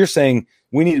 So you're saying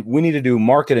we need to do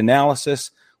market analysis.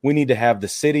 We need to have the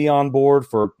city on board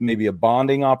for maybe a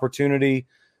bonding opportunity,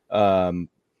 for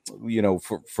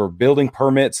building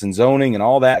permits and zoning and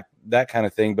all that kind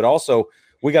of thing. But also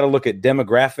we got to look at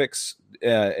demographics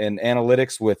and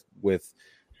analytics with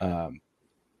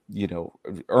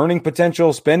earning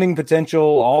potential, spending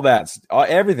potential, all that,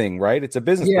 everything, right? It's a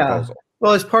business proposal.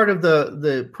 Well, as part of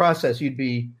the process, you'd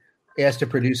be asked to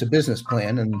produce a business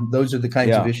plan, and those are the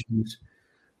kinds of issues.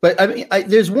 But I mean,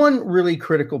 there's one really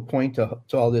critical point to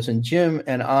all this, and Jim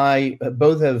and I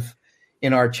both have,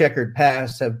 in our checkered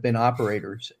past, have been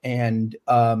operators, and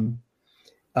I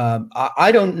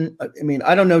don't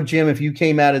know, Jim, if you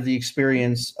came out of the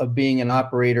experience of being an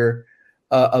operator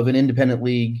of an independent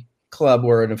league club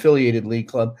or an affiliated league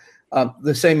club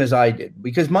the same as I did,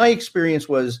 because my experience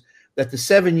was that the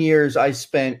 7 years I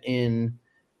spent in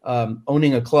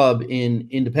owning a club in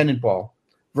independent ball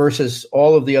versus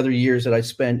all of the other years that I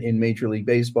spent in Major League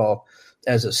Baseball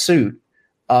as a suit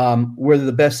were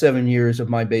the best 7 years of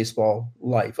my baseball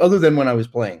life, other than when I was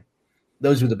playing.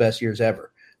 Those were the best years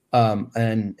ever.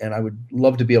 And I would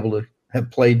love to be able to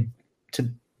have played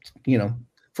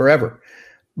forever.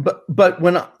 But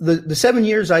when the 7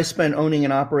 years I spent owning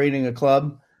and operating a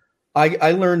club,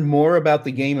 I learned more about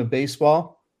the game of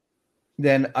baseball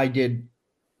than I did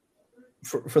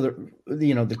for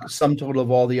the sum total of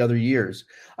all the other years.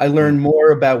 I learned more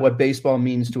about what baseball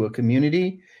means to a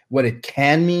community, what it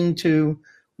can mean to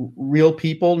real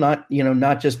people, not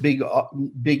just big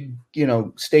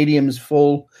stadiums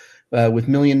full with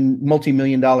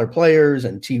multi-million-dollar players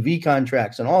and TV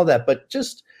contracts and all that, but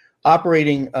just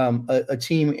operating a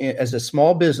team as a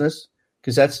small business,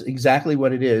 because that's exactly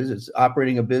what it is. It's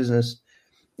operating a business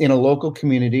in a local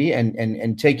community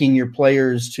and taking your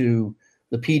players to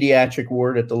the pediatric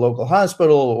ward at the local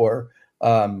hospital, or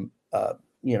doing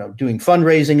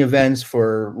fundraising events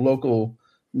for local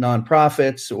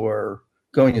nonprofits, or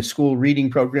going to school reading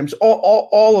programs.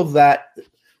 All of that,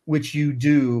 which you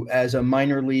do as a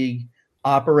minor league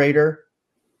operator,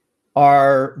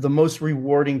 are the most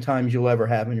rewarding times you'll ever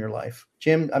have in your life.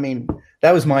 Jim, I mean,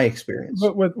 that was my experience.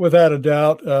 But without a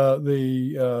doubt,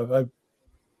 I've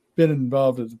been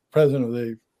involved as the president of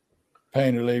the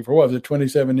Pioneer League for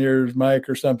 27 years, Mike,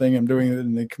 or something. I'm doing it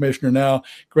in the commissioner now.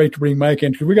 Great to bring Mike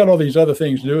in, because we got all these other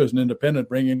things to do as an independent,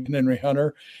 bringing in Henry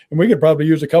Hunter, and we could probably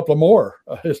use a couple of more.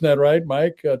 Isn't that right,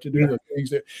 Mike? To do the things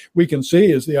that we can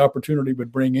see as the opportunity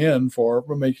would bring in for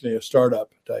making a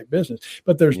startup type business.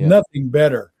 But there's nothing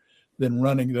better than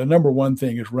running. The number one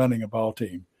thing is running a ball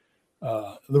team.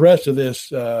 The rest of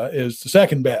this is the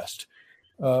second best.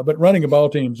 But running a ball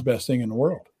team is the best thing in the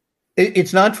world.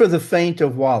 It's not for the faint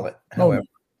of wallet, however.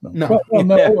 No. Or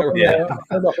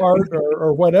the heart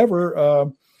or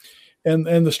whatever. And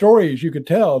the stories you could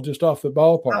tell just off the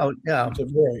ballpark. Oh, yeah. It's a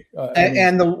very,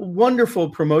 and the wonderful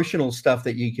promotional stuff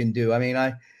that you can do. I mean,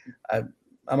 I'm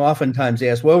oftentimes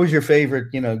asked, what was your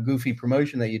favorite, goofy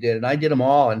promotion that you did? And I did them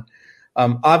all. And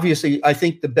obviously, I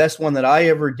think the best one that I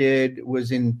ever did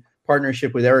was in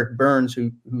partnership with Eric Burns,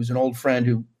 who's an old friend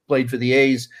who played for the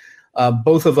A's.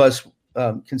 Both of us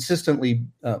consistently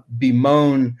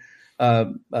bemoan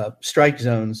strike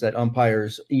zones that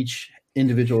each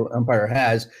individual umpire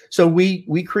has. So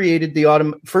we created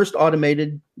the first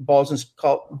automated balls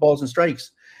and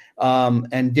strikes,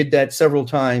 and did that several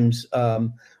times.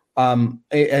 For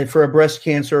a breast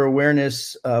cancer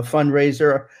awareness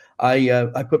fundraiser,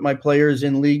 I put my players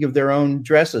in league of their own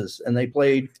dresses, and they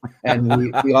played,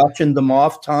 and we auctioned them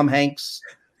off. Tom Hanks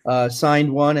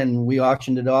signed one, and we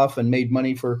auctioned it off and made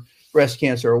money for breast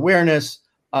cancer awareness.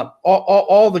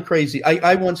 All the crazy.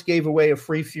 I once gave away a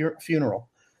free funeral.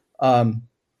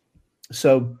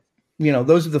 So,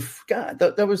 those are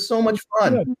that was so much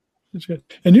fun.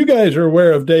 And you guys are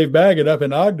aware of Dave Baggett up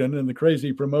in Ogden and the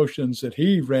crazy promotions that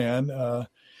he ran.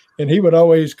 And he would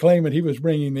always claim that he was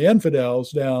bringing the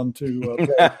infidels down to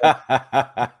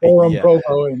Orem,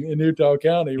 Provo in Utah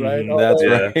County, right? That's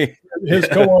right. His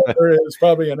co-owner is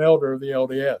probably an elder of the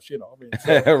LDS,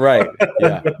 Right.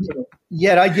 Yeah.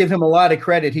 Yet I give him a lot of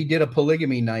credit. He did a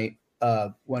polygamy night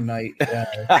one night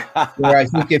where I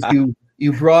think if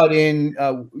you brought in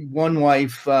one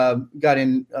wife got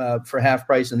in for half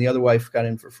price and the other wife got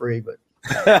in for free. But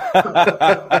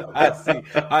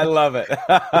I love it.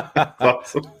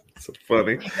 Awesome. So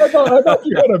funny. I thought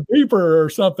you had a beeper or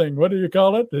something. What do you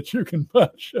call it that you can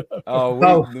punch? The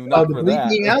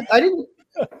bleeping out. I didn't.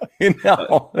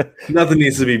 No. Nothing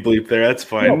needs to be bleeped there. That's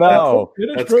fine. No.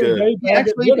 It is That's true. good. Dave He Baggett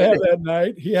actually did did have it. that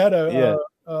night. He had an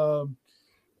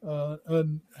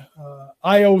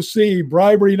IOC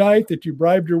bribery night that you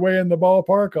bribed your way in the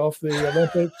ballpark off the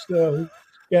Olympics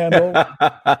scandal.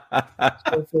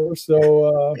 So forth.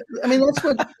 So I mean,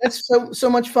 that's so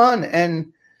much fun.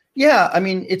 And yeah, I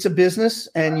mean, it's a business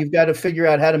and you've got to figure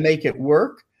out how to make it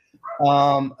work.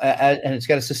 And it's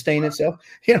got to sustain itself.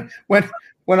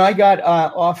 When I got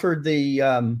offered the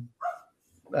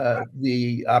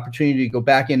opportunity to go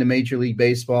back into Major League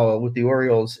Baseball with the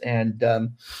Orioles, and I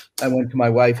went to my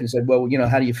wife and said, well,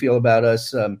 how do you feel about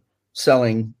us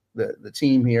selling the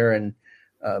team here and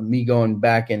me going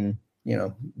back and,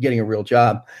 getting a real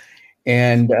job?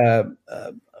 And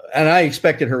I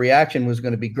expected her reaction was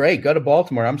going to be great. Go to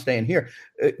Baltimore. I'm staying here,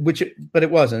 but it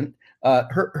wasn't.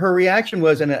 Her reaction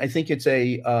was, and I think it's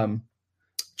a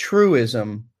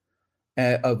truism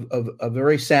of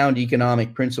very sound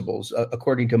economic principles,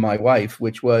 according to my wife,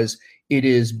 which was, it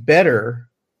is better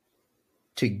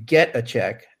to get a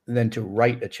check than to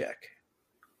write a check.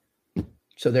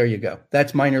 So there you go.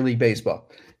 That's minor league baseball.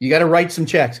 You got to write some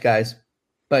checks, guys,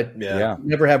 but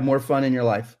never have more fun in your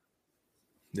life.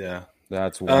 Yeah.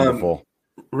 That's wonderful.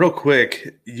 Real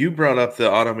quick, you brought up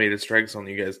the automated strike zone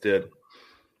you guys did.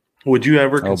 Would you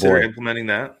ever consider implementing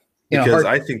that? Because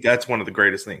I think that's one of the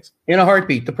greatest things. In a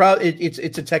heartbeat.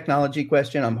 It's a technology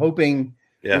question. I'm hoping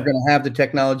we're going to have the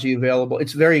technology available.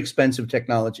 It's very expensive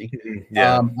technology.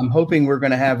 Yeah. I'm hoping we're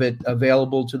going to have it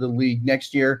available to the league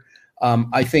next year.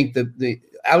 I think the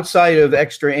outside of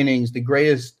extra innings, the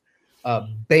greatest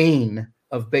bane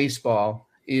of baseball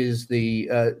is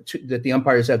that the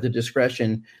umpires have the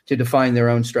discretion to define their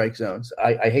own strike zones.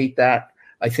 I hate that.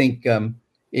 I think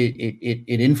it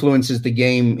influences the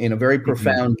game in a very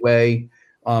profound way.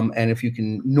 And if you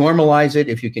can normalize it,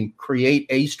 if you can create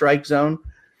a strike zone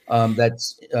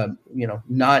that's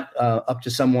not up to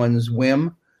someone's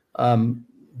whim,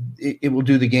 it will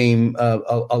do the game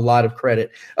a lot of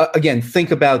credit. Again,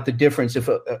 think about the difference if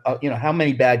how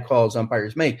many bad calls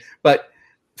umpires make, but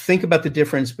think about the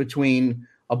difference between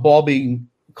a ball being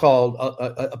called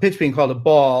a pitch being called a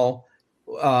ball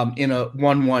in a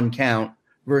 1-1 count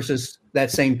versus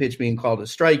that same pitch being called a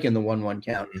strike in the 1-1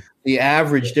 count. The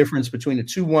average difference between a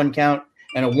 2-1 count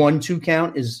and a 1-2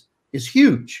 count is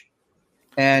huge,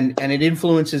 and it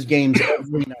influences games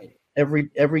every night.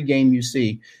 Every game you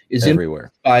see is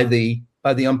everywhere by the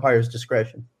umpire's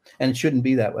discretion, and it shouldn't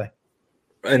be that way.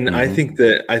 And I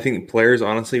think players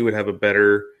honestly would have a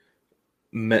better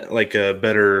mental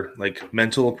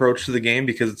approach to the game,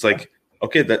 because it's like,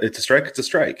 okay, that it's a strike,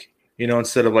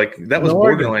 instead of like, that was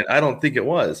borderline. I don't think it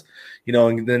was,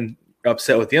 and then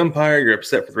upset with the umpire, you're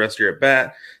upset for the rest of your at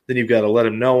bat. Then you've got to let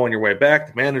him know on your way back.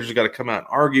 The manager's got to come out and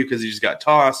argue because he just got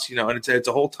tossed, and it's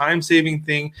a whole time saving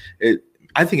thing.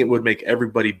 I think it would make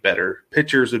everybody better.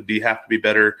 Pitchers have to be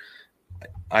better.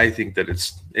 I think that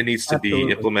it needs to be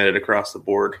implemented across the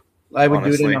board. I would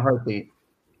do it in a heartbeat.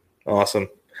 Awesome.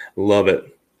 Love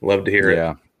it. Love to hear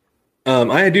it.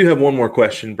 I do have one more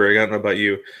question, Brig. I don't know about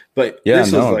you, but go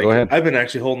ahead. I've been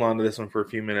actually holding on to this one for a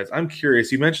few minutes. I'm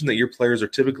curious. You mentioned that your players are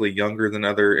typically younger than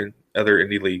other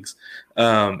indie leagues.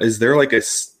 Is there like a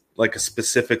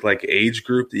specific age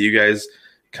group that you guys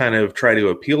kind of try to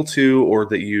appeal to, or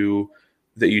that you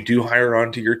do hire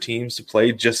onto your teams to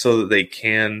play just so that they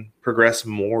can progress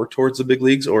more towards the big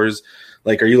leagues? Or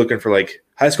are you looking for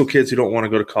high school kids who don't want to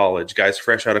go to college, guys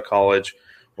fresh out of college,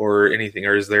 or anything?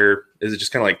 Or is it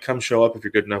just kind of come show up, if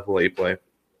you're good enough, we'll let you play?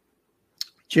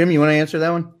 Jim, you want to answer that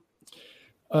one?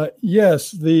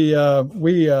 Yes, we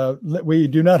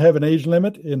do not have an age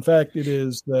limit. In fact, it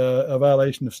is a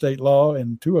violation of state law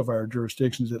in 2 of our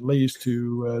jurisdictions, at least,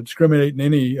 to discriminate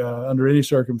in under any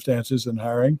circumstances in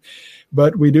hiring.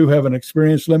 But we do have an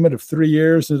experience limit of 3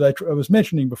 years. As I was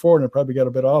mentioning before, and I probably got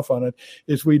a bit off on it,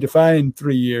 is we define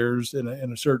 3 years in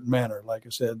a certain manner. Like I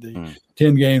said, the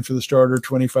 10 games for the starter,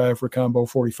 25 for combo,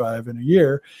 45 in a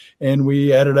year, and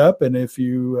we add it up. And if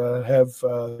you have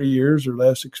 3 years or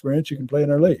less experience, you can play in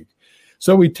our league.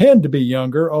 So we tend to be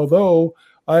younger, although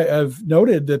I've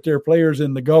noted that there are players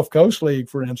in the Gulf Coast League,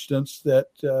 for instance, that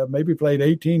maybe played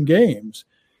 18 games,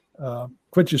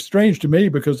 which is strange to me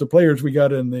because the players we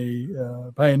got in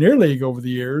the Pioneer League over the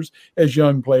years as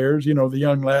young players, the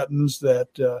young Latins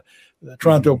that the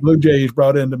Toronto Blue Jays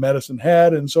brought into Medicine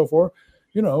Hat and so forth,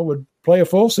 would play a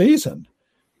full season.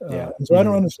 So I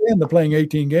don't understand the playing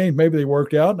 18 games. Maybe they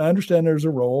worked out, and I understand there's a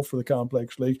role for the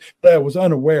complex league, but I was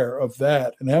unaware of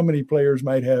that and how many players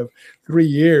might have 3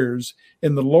 years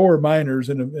in the lower minors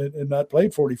and not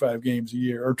played 45 games a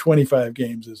year or 25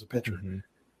 games as a pitcher.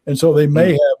 And so they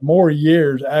may have more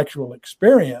years actual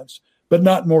experience, but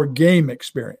not more game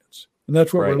experience. And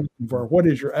that's what we're looking for. What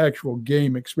is your actual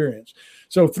game experience?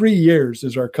 So 3 years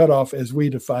is our cutoff as we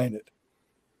define it.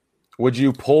 Would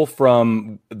you pull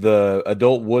from the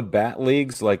adult wood bat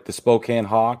leagues like the Spokane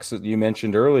Hawks that you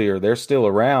mentioned earlier? They're still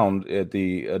around at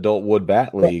the adult wood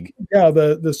bat league. Yeah,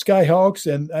 the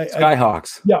Skyhawks and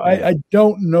Skyhawks. I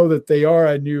don't know that they are.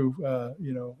 I knew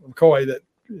McCoy that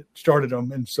started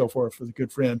them and so forth with a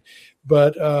good friend,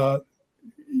 but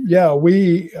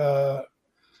we not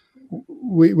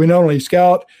only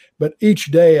scout, but each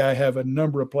day I have a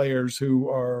number of players who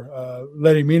are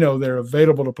letting me know they're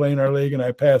available to play in our league, and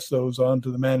I pass those on to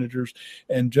the managers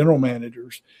and general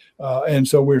managers. And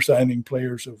so we're signing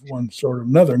players of one sort or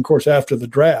another. And of course, after the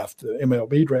draft, the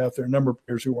MLB draft, there are a number of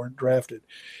players who weren't drafted.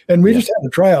 And we just had a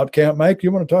tryout camp. Mike, do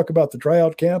you want to talk about the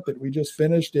tryout camp that we just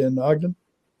finished in Ogden?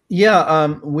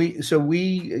 Yeah,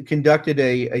 we conducted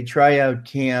a tryout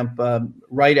camp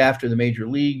right after the Major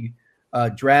League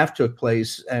draft took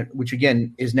place, which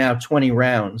again is now 20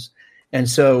 rounds. And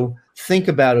so think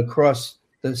about across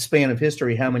the span of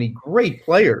history how many great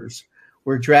players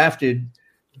were drafted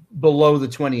below the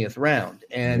 20th round.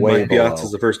 And Mike Piazza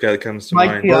is the first guy that comes to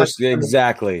mind.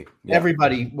 Exactly. Yeah.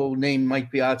 Everybody will name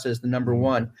Mike Piazza as the number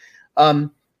one.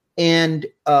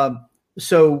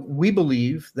 So we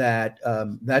believe that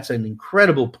that's an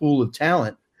incredible pool of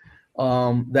talent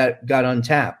that got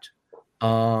untapped.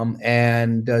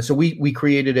 So we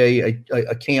created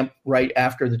a camp right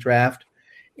after the draft,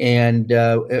 and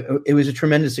it was a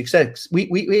tremendous success.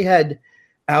 We had,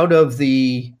 out of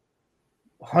the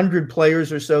 100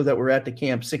 players or so that were at the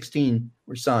camp, 16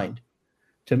 were signed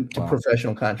to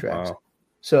professional contracts. Wow.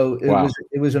 So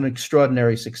it was an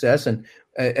extraordinary success. And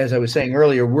as I was saying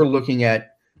earlier, we're looking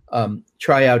at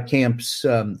tryout camps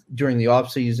during the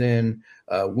off season,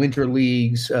 winter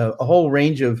leagues, a whole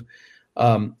range of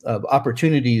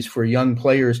opportunities for young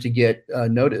players to get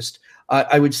noticed.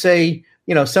 I would say,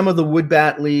 some of the wood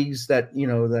bat leagues that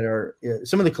are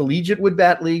some of the collegiate wood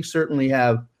bat leagues certainly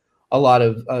have a lot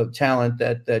of talent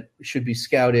that should be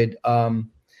scouted. And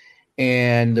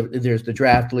there's the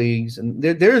draft leagues, and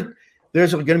there's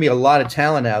going to be a lot of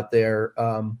talent out there.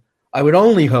 I would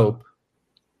only hope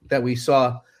that we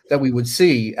would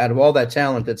see, out of all that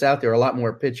talent that's out there, a lot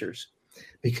more pitchers,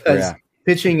 because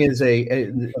pitching is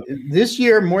this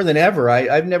year more than ever.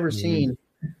 I've never seen,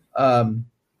 a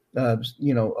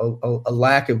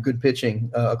lack of good pitching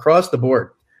across the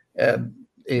board. The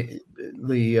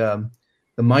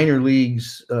minor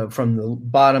leagues from the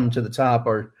bottom to the top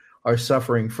are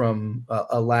suffering from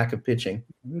a lack of pitching.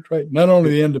 That's right. Not only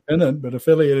the independent, but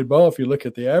affiliated ball, if you look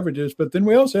at the averages. But then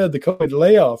we also had the COVID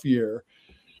layoff year,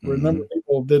 where a number of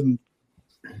people didn't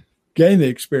gain the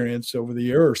experience over the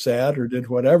year, or sat, or did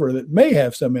whatever, that may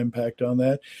have some impact on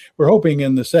that. We're hoping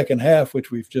in the second half, which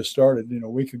we've just started a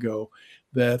week ago,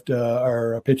 that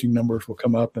our pitching numbers will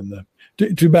come up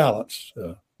to balance.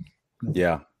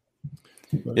 And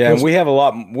we have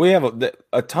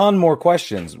a ton more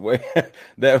questions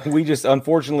that we just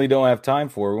unfortunately don't have time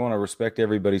for. We want to respect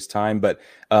everybody's time, but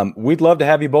we'd love to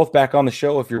have you both back on the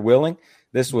show if you're willing.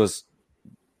 This was,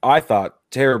 I thought,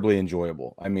 terribly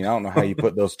enjoyable. I mean, I don't know how you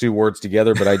put those two words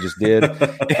together, but I just did.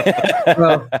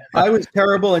 Well, I was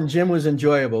terrible and Jim was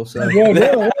enjoyable. So you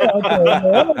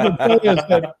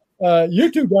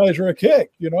two guys are a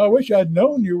kick. I wish I'd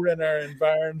known you were in our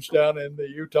environs down in the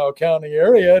Utah County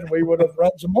area, and we would have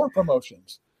run some more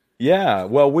promotions. Yeah,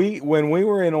 well, when we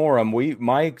were in Orem,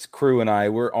 my crew and I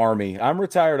were Army. I'm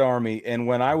retired Army, and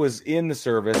when I was in the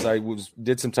service, I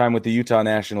did some time with the Utah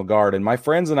National Guard, and my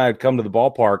friends and I would come to the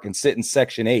ballpark and sit in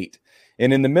Section 8.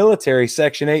 And in the military,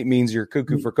 Section 8 means you're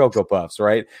cuckoo for Cocoa Puffs,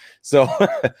 right? So,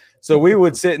 so we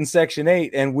would sit in Section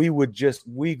 8, and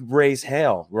we'd raise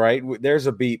hell, right? There's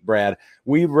a beat, Brad.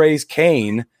 We raised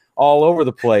Cain all over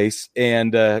the place,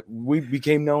 and we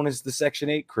became known as the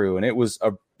Section 8 crew, and it was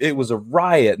a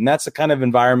riot, and that's the kind of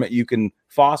environment you can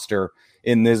foster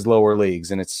in these lower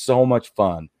leagues, and it's so much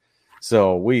fun.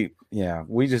 So we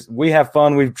have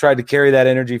fun. We've tried to carry that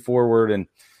energy forward, and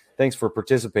thanks for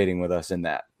participating with us in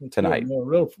that tonight. No,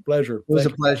 real pleasure. It was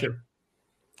a pleasure.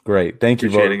 Great. Thank you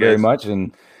very much,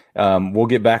 and we'll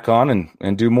get back on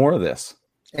and do more of this.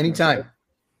 Anytime.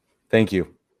 Thank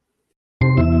you.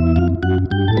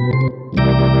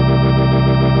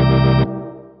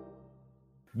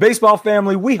 Baseball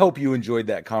family, we hope you enjoyed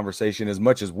that conversation as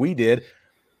much as we did.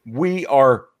 Brad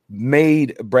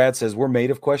says we're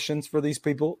made of questions for these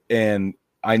people, and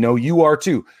I know you are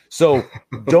too. So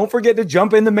don't forget to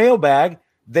jump in the mailbag.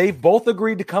 They've both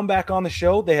agreed to come back on the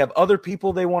show. They have other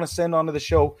people they want to send onto the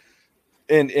show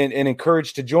and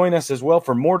encourage to join us as well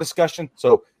for more discussion.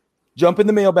 So jump in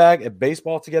the mailbag at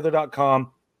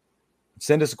baseballtogether.com.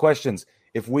 Send us questions.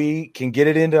 If we can get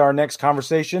it into our next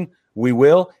conversation, we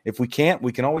will. If we can't,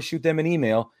 we can always shoot them an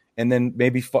email and then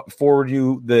maybe forward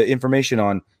you the information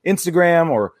on Instagram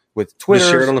or with Twitter. Just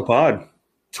share it on the pod.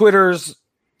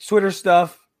 Twitter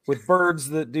stuff with birds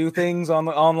that do things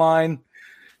online.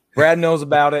 Brad knows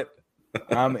about it.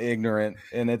 I'm ignorant,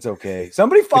 and it's okay.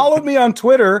 Somebody followed me on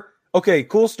Twitter. Okay,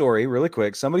 cool story, really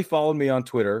quick. Somebody followed me on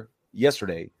Twitter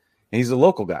yesterday, and he's a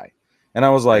local guy. And I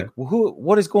was like, well,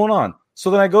 what is going on? So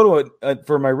then I go to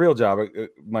for my real job,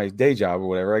 my day job or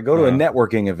whatever, I go to a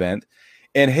networking event,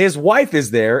 and his wife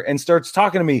is there and starts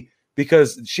talking to me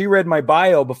because she read my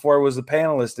bio before I was a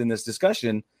panelist in this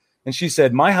discussion. And she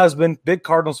said, my husband, big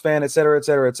Cardinals fan, et cetera, et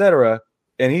cetera, et cetera.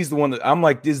 And he's the one that I'm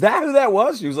like, is that who that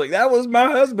was? She was like, that was my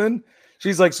husband.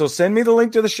 She's like, so send me the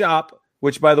link to the shop,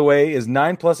 which by the way is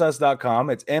 9plusus.com.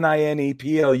 It's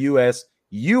NINEPLUS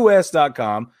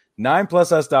US.com,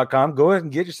 9plusus.com. Go ahead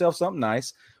and get yourself something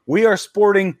nice. We are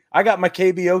sporting. I got my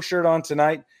KBO shirt on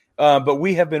tonight, but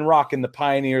we have been rocking the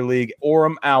Pioneer League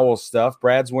Orem Owl stuff.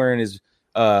 Brad's wearing his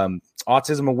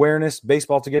Autism Awareness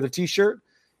Baseball Together t-shirt,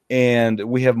 and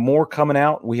we have more coming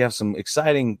out. We have some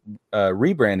exciting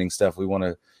rebranding stuff we want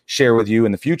to share with you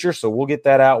in the future, so we'll get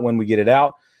that out when we get it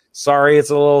out. Sorry, it's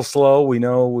a little slow. We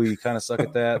know we kind of suck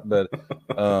at that, but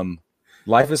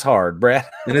life is hard, Brad.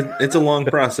 And it's a long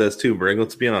process too, Brig.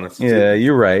 Let's be honest.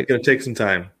 You're right. It's going to take some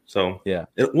time. So yeah,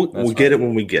 we'll get it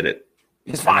when we get it.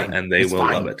 It's fine. And they will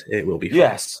love it. It will be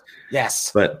fun.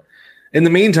 Yes. But in the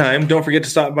meantime, don't forget to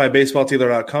stop by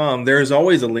baseballtogether.com. There is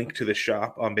always a link to the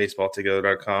shop on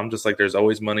baseballtogether.com, just like there's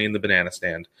always money in the banana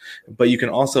stand. But you can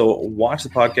also watch the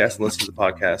podcast and listen to the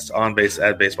podcast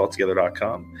at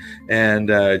baseballtogether.com and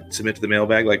submit to the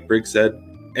mailbag, like Briggs said.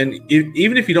 And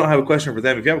even if you don't have a question for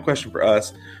them, if you have a question for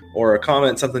us or a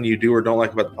comment, something you do or don't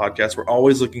like about the podcast, we're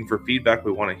always looking for feedback.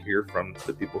 We want to hear from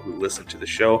the people who listen to the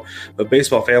show. But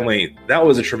Baseball Family, that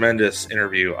was a tremendous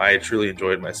interview. I truly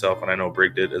enjoyed myself, and I know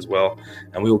Brig did as well.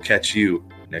 And we will catch you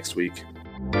next week.